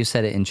everybody who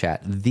said it in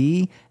chat.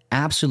 The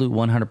absolute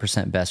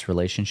 100% best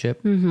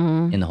relationship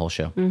in the whole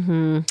show.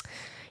 Yeah,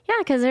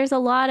 because there's a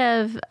lot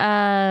of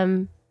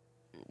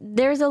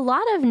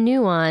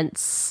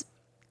nuance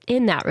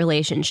in that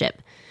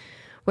relationship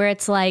where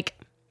it's like,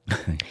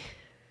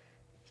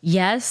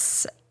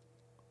 yes,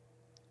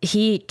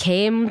 he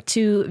came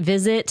to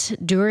visit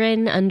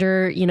Durin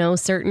under,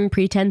 certain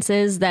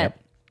pretenses that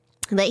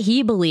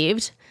he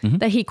believed,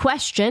 that he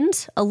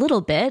questioned a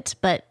little bit,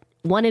 but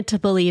wanted to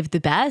believe the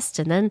best,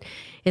 and then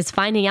is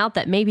finding out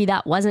that maybe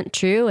that wasn't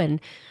true, and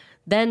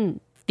then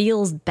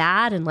feels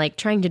bad and like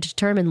trying to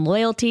determine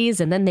loyalties,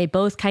 and then they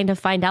both kind of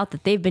find out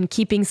that they've been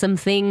keeping some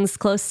things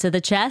close to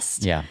the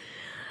chest. Yeah.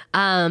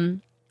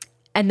 And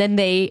then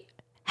they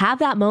have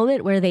that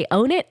moment where they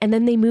own it, and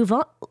then they move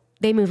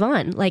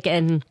on. Like,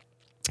 and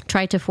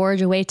try to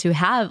forge a way to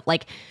have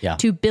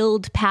to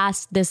build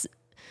past this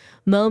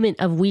moment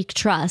of weak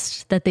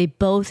trust that they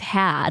both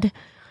had,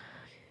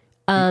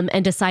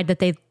 and decide that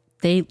they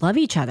love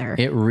each other.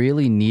 It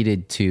really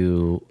needed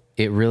to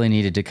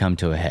come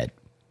to a head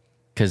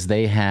because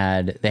they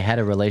had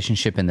a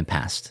relationship in the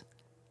past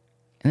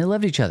and they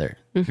loved each other.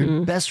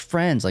 They're best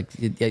friends. Like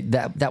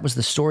that was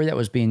the story that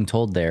was being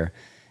told there.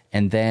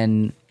 And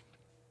then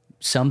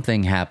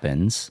something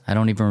happens. I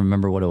don't even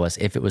remember what it was,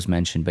 if it was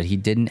mentioned, but he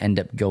didn't end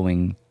up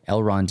going.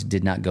 Elrond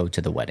did not go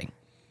to the wedding.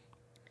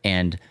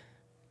 And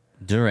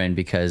Durin,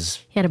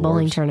 because he had a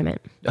bowling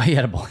tournament. Oh, he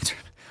had a bowling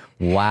tournament.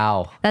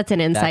 Wow. That's an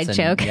inside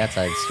joke. That's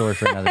a story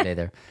for another day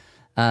there.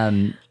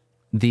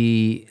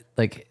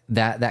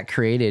 That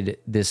created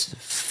this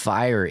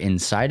fire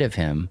inside of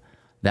him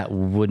that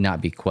would not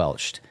be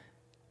quelched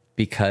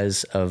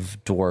because of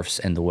dwarfs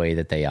and the way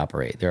that they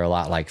operate. They're a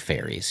lot like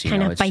fairies.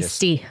 Kind of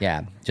feisty.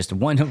 Just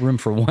one room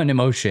for one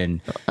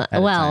emotion.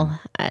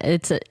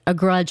 It's a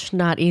grudge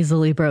not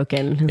easily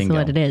broken is Bingo.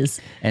 What it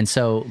is. And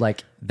so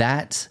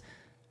that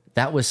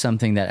was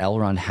something that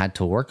Elrond had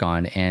to work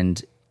on,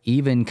 and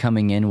even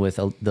coming in with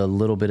the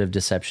little bit of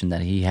deception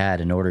that he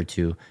had in order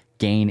to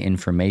gain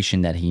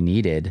information that he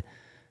needed,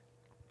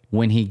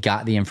 when he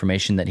got the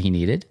information that he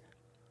needed,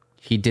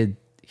 he did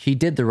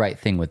the right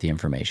thing with the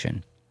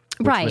information.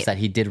 Which was that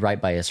he did right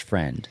by his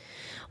friend.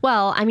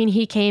 Well, I mean,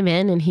 he came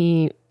in and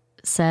he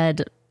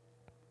said,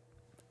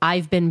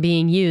 I've been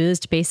being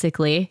used,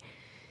 basically,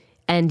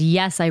 and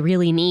yes, I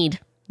really need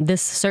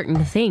this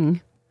certain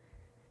thing,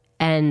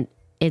 and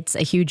it's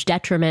a huge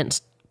detriment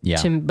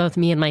to both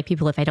me and my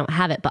people if I don't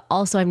have it, but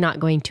also I'm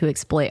not going to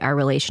exploit our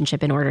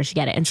relationship in order to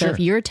get it. And so if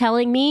you're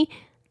telling me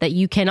that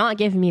you cannot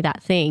give me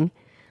that thing,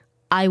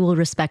 I will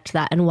respect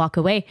that and walk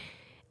away.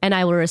 And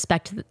I will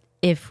respect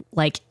if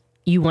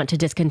you want to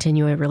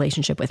discontinue a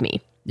relationship with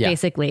me,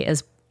 basically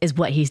is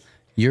what he's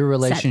Your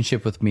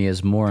relationship with me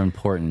is more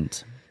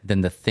important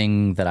than the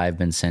thing that I've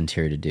been sent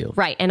here to do.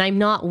 Right. And I'm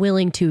not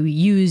willing to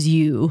use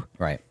you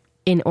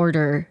in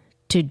order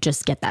to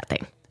just get that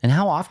thing. And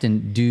how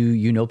often do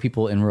you know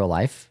people in real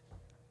life?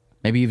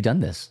 Maybe you've done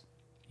this.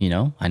 I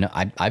know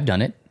I've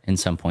done it in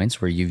some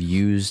points where you've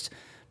used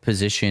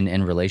position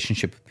and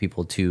relationship with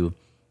people to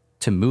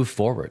move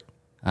forward,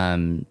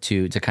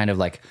 to kind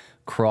of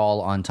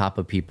crawl on top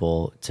of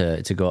people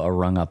to go a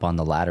rung up on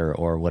the ladder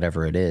or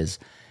whatever it is.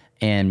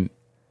 And,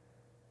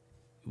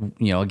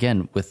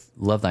 again, with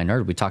Love Thy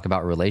Nerd, we talk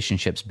about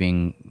relationships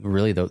being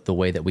really the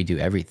way that we do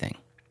everything.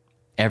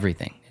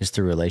 Everything is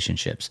through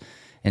relationships.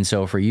 And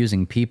so if we're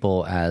using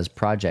people as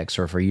projects,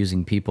 or if we're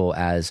using people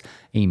as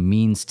a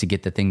means to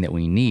get the thing that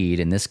we need,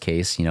 in this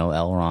case,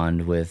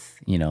 Elrond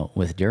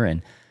with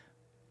Durin,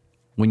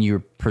 when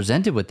you're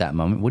presented with that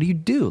moment, what do you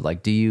do?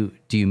 Do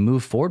you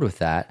move forward with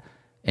that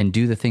and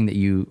do the thing that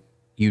you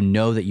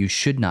know that you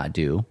should not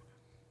do?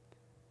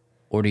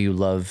 Or do you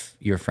love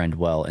your friend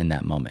well in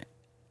that moment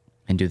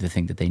and do the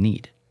thing that they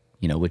need,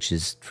 which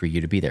is for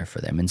you to be there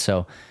for them? And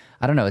so,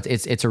 I don't know,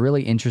 it's a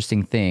really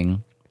interesting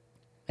thing.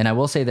 And I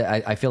will say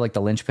that I feel like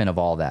the linchpin of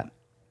all that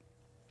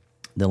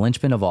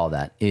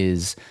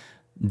is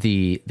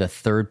the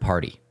third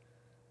party,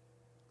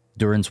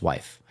 Durin's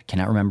wife. I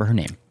cannot remember her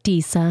name.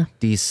 Disa.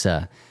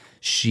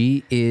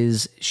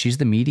 she's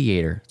the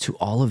mediator to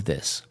all of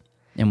this.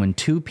 And when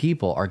two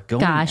people are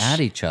going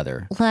at each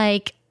other,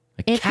 like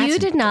if you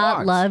did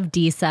not love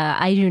Disa,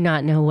 I do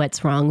not know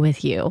what's wrong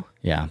with you.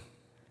 Yeah.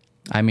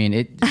 I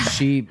mean,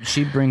 she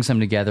brings them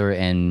together,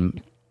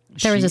 and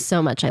there was just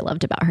so much I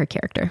loved about her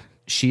character.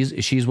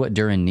 She's what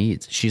Durin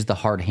needs. She's the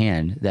hard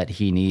hand that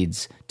he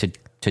needs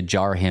to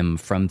jar him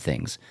from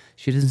things.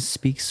 She doesn't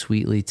speak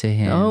sweetly to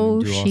him.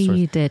 Oh,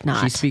 she did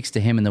not. She speaks to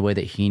him in the way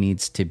that he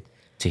needs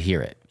to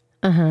hear it.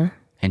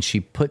 And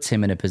she puts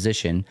him in a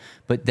position,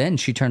 but then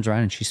she turns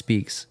around and she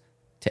speaks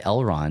to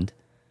Elrond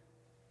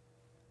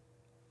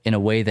in a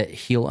way that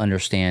he'll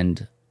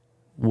understand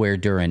where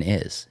Durin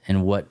is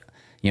and what,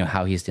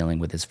 how he's dealing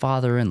with his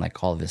father and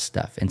like all of this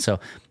stuff. And so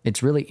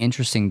it's really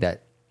interesting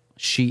that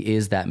she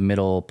is that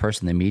middle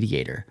person, the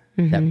mediator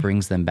that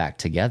brings them back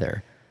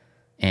together.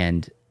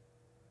 And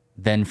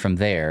then from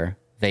there,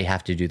 they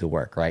have to do the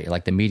work, right?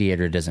 Like the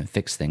mediator doesn't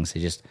fix things. They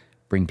just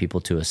bring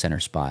people to a center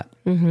spot.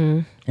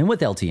 And with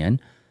LTN,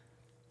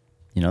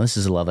 this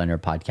is a Love Thy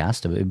Nerd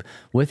podcast.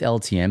 With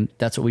LTN,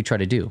 that's what we try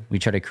to do. We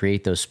try to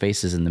create those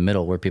spaces in the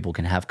middle where people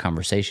can have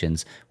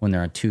conversations when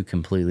they're on two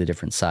completely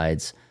different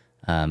sides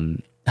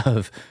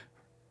of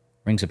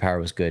Rings of Power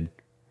was good,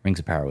 Rings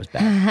of Power was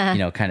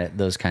bad. Kind of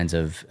those kinds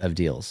of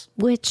deals.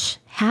 Which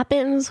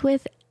happens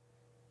with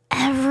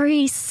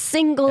every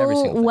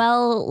single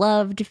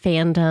well-loved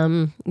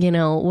fandom.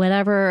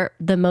 Whatever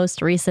the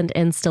most recent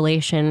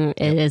installation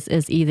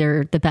is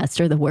either the best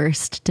or the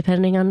worst,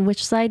 depending on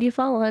which side you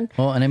fall on.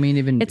 Well, and I mean,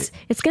 even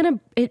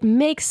it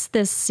makes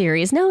this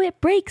series. No, it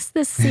breaks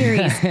this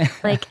series.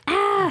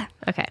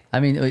 Okay. I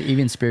mean,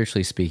 even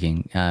spiritually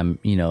speaking,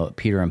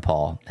 Peter and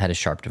Paul had a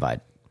sharp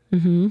divide,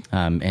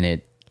 and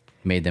it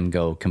made them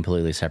go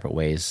completely separate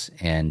ways.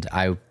 And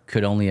I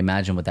could only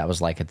imagine what that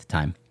was like at the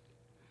time.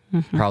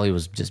 Probably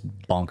was just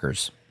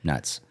bonkers,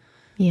 nuts.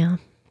 Yeah.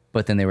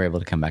 But then they were able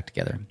to come back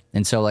together.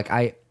 And so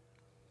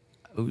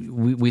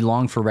we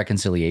long for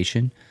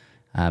reconciliation.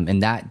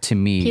 And that to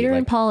me, Peter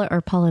and Paul,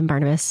 or Paul and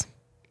Barnabas?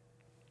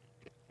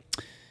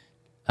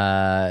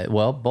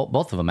 Well,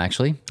 both of them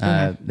actually.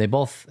 They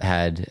both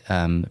had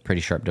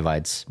pretty sharp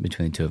divides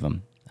between the two of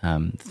them.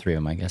 Three of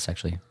them, I guess,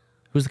 actually.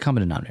 Who's the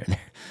common denominator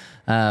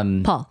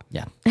there? Paul.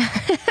 Yeah.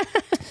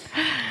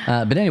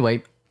 But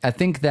anyway, I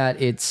think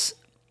that it's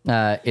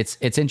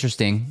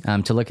interesting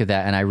to look at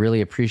that, and I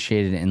really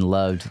appreciated and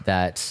loved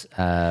that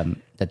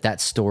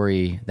that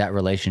story, that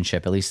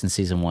relationship, at least in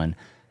season 1,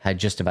 had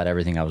just about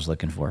everything I was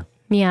looking for.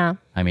 Yeah.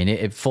 I mean,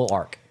 it full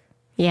arc.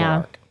 Yeah.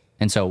 Full arc.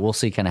 And so we'll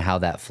see kind of how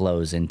that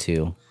flows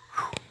into.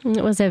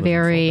 It was a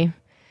very,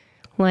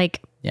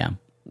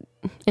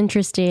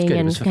 interesting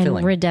and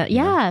fulfilling.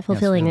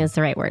 Fulfilling is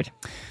the right word.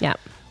 Yeah.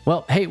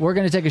 Well, hey, we're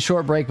going to take a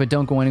short break, but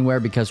don't go anywhere,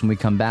 because when we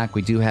come back,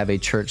 we do have a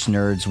Church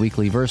Nerds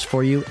weekly verse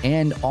for you,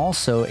 and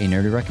also a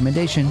nerdy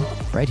recommendation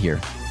right here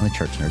on the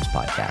Church Nerds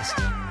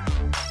podcast.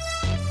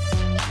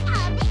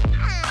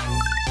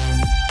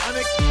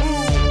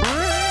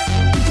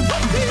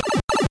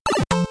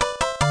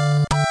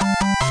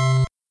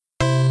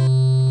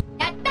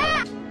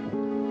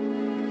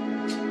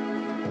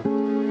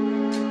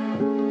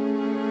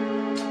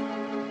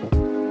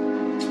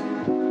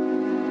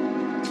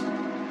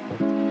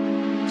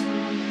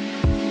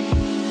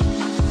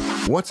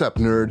 What's up,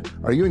 nerd?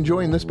 Are you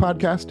enjoying this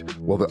podcast?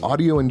 Well, the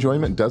audio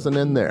enjoyment doesn't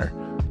end there.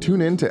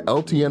 Tune in to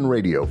LTN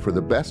Radio for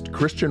the best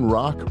Christian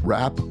rock,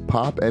 rap,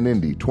 pop, and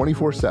indie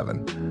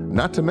 24/7.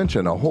 Not to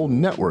mention a whole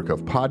network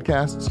of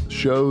podcasts,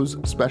 shows,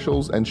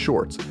 specials, and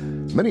shorts,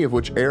 many of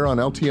which air on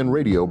LTN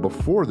Radio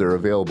before they're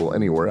available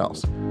anywhere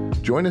else.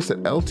 Join us at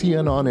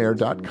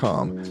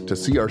ltnonair.com to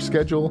see our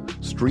schedule,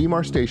 stream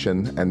our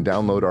station, and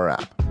download our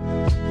app.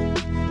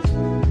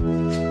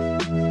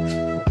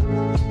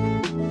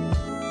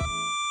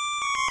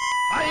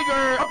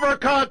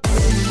 Uppercut!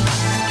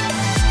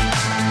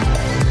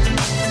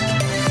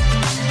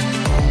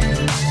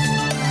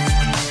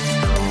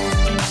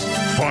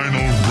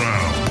 Final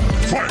round.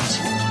 Fight!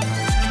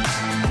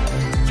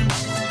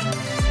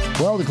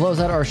 Well, to close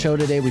out our show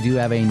today, we do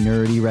have a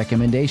nerdy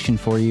recommendation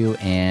for you,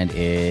 and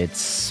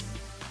it's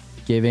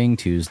Giving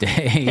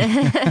Tuesday.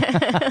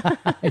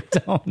 I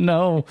don't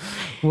know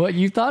what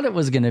you thought it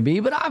was going to be,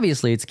 but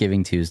obviously it's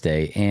Giving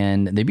Tuesday.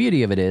 And the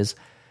beauty of it is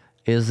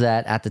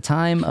that at the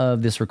time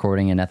of this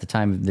recording and at the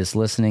time of this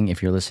listening,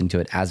 if you're listening to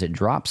it as it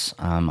drops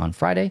on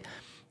Friday,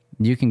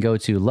 you can go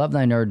to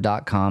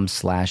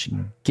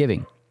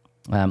lovethynerd.com/giving.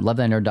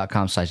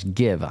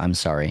 Lovethynerd.com/give, I'm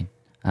sorry.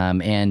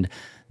 And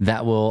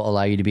that will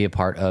allow you to be a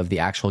part of the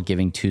actual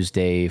Giving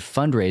Tuesday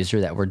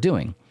fundraiser that we're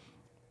doing.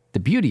 The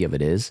beauty of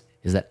it is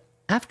that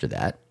after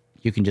that,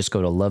 you can just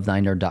go to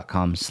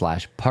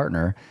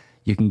lovethynerd.com/partner.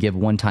 You can give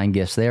one-time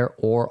gifts there,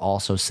 or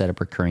also set up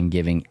recurring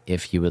giving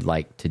if you would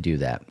like to do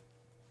that.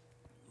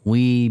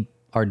 We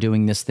are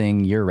doing this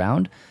thing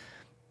year-round.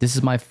 This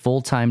is my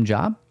full-time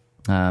job.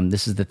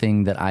 This is the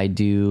thing that I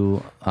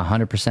do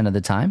 100% of the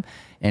time.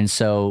 And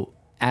so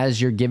as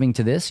you're giving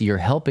to this, you're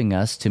helping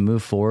us to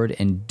move forward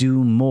and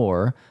do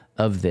more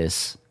of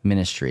this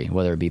ministry,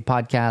 whether it be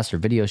podcasts or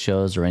video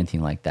shows or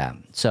anything like that.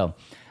 So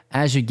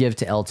as you give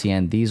to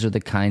LTN, these are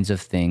the kinds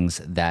of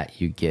things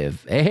that you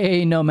give.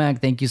 Hey,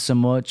 Nomac, thank you so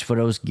much for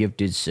those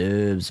gifted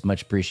subs.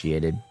 Much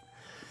appreciated.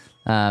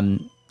 So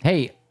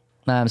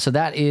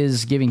that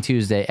is Giving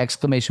Tuesday. !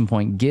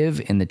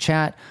 Give in the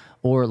chat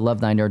or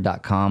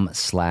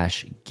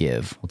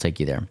lovethynerd.com/give. We'll take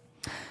you there.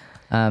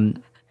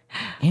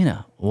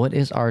 Anna, what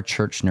is our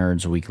Church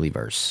Nerds weekly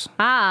verse?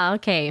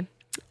 Okay.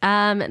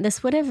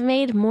 This would have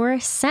made more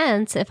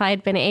sense if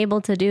I'd been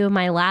able to do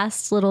my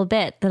last little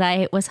bit that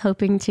I was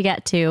hoping to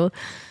get to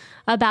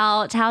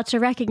about how to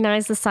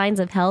recognize the signs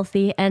of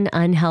healthy and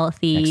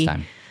unhealthy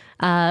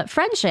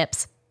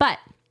friendships. But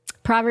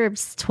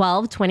Proverbs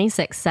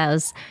 12:26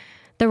 says,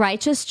 "The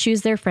righteous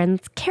choose their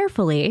friends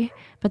carefully,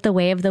 but the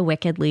way of the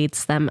wicked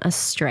leads them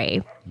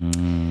astray."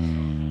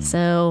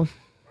 So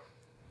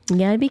you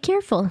gotta be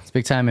careful. It's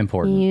big time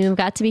important. You've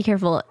got to be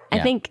careful. Yeah.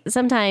 I think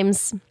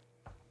sometimes,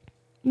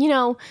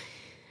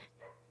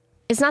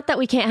 it's not that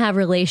we can't have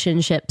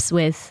relationships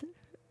with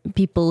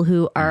people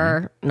who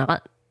are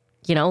not,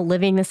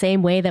 living the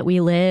same way that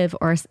we live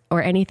or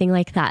anything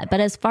like that. But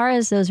as far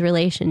as those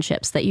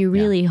relationships that you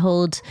really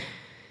hold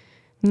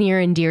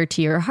near and dear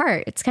to your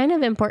heart, it's kind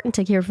of important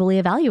to carefully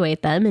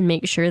evaluate them and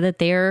make sure that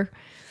they're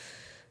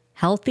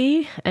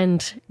healthy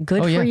and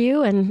good for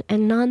you and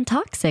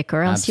non-toxic,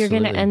 or else you're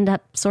going to end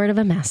up sort of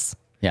a mess.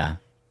 Yeah.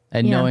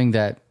 And knowing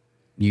that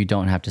you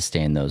don't have to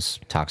stay in those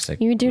toxic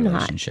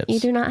relationships. You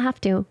do not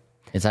have to.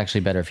 It's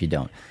actually better if you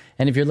don't.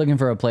 And if you're looking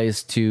for a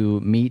place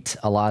to meet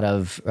a lot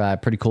of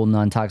pretty cool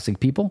non-toxic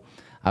people,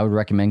 I would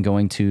recommend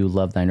going to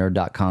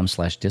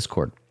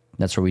lovethynerd.com/discord.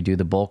 That's where we do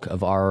the bulk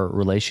of our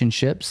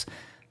relationships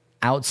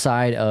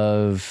outside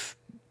of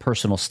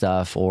personal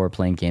stuff or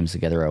playing games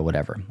together or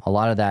whatever. A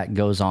lot of that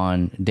goes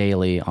on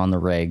daily on the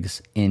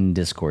regs in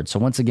Discord. So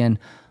once again,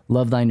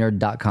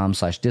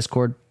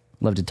 lovethynerd.com/discord.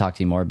 Love to talk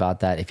to you more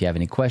about that. If you have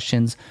any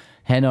questions,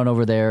 head on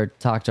over there,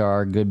 talk to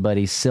our good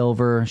buddy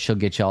Silver. She'll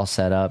get you all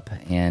set up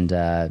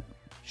and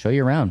show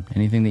you around.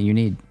 Anything that you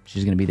need,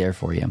 she's going to be there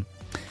for you.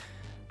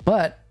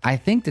 But I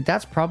think that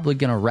that's probably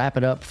going to wrap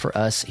it up for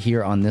us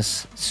here on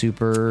this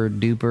super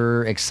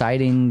duper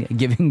exciting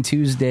Giving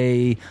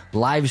Tuesday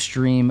live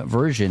stream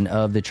version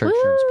of the Church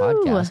Nerds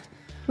podcast.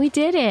 We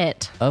did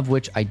it. Of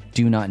which I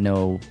do not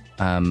know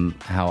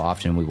how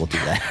often we will do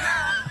that.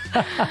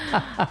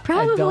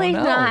 Probably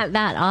not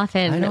that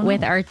often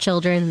with our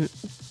children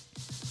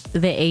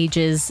the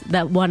ages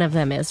that one of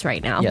them is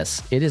right now.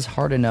 Yes, it is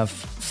hard enough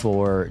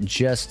for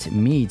just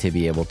me to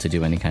be able to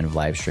do any kind of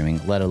live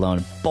streaming, let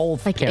alone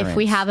both parents. If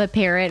we have a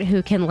parent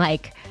who can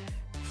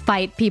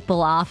fight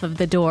people off of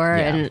the door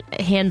and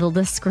handle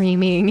the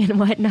screaming and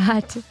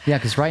whatnot. Yeah,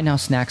 because right now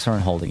snacks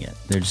aren't holding it.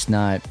 They're just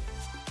not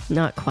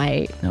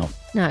quite. No.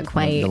 Not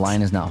quite. The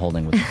line is not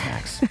holding with the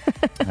snacks.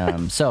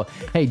 So,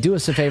 hey, do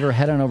us a favor.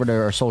 Head on over to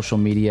our social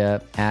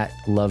media at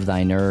Love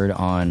Thy Nerd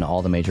on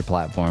all the major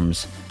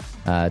platforms.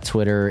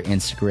 Twitter,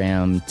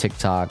 Instagram,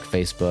 TikTok,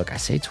 Facebook. I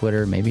say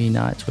Twitter, maybe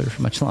not Twitter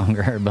for much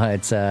longer,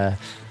 but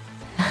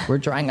we're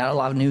trying out a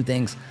lot of new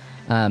things.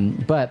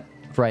 But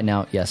for right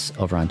now, yes,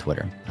 over on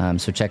Twitter.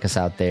 So check us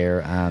out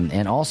there.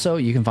 And also,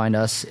 you can find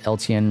us,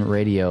 LTN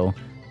Radio,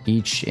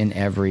 each and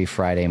every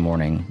Friday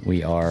morning.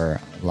 We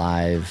are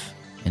live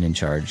and in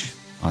charge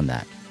on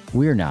that.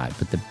 We're not,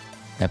 but the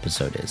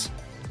episode is.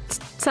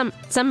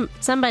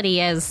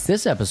 Somebody is.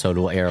 This episode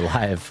will air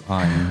live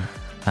on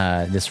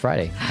this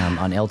Friday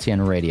on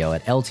LTN Radio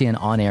at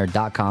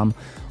ltnonair.com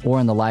or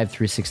on the Live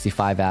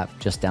 365 app.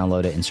 Just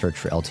download it and search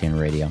for LTN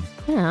Radio.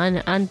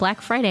 Yeah, on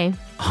Black Friday.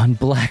 On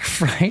Black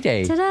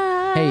Friday.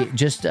 Ta-da! Hey,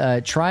 just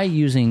try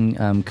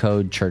using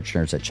code Church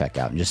Nerds at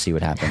checkout and just see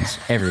what happens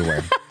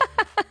everywhere.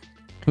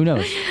 Who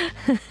knows?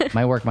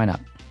 Might work, might not.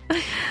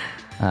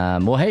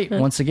 Well, hey,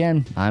 once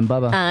again, I'm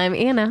Bubba. I'm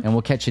Anna. And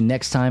we'll catch you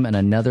next time on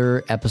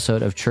another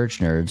episode of Church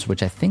Nerds,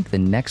 which I think the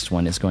next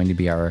one is going to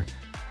be our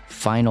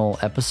final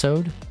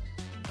episode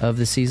of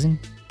the season.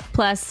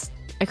 Plus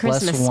a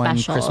Christmas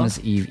special. Christmas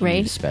Eve,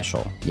 right? Eve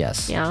special.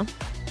 Yes. Yeah.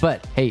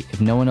 But hey,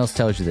 if no one else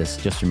tells you this,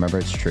 just remember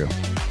it's true.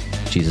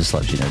 Jesus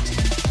loves you,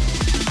 nerds.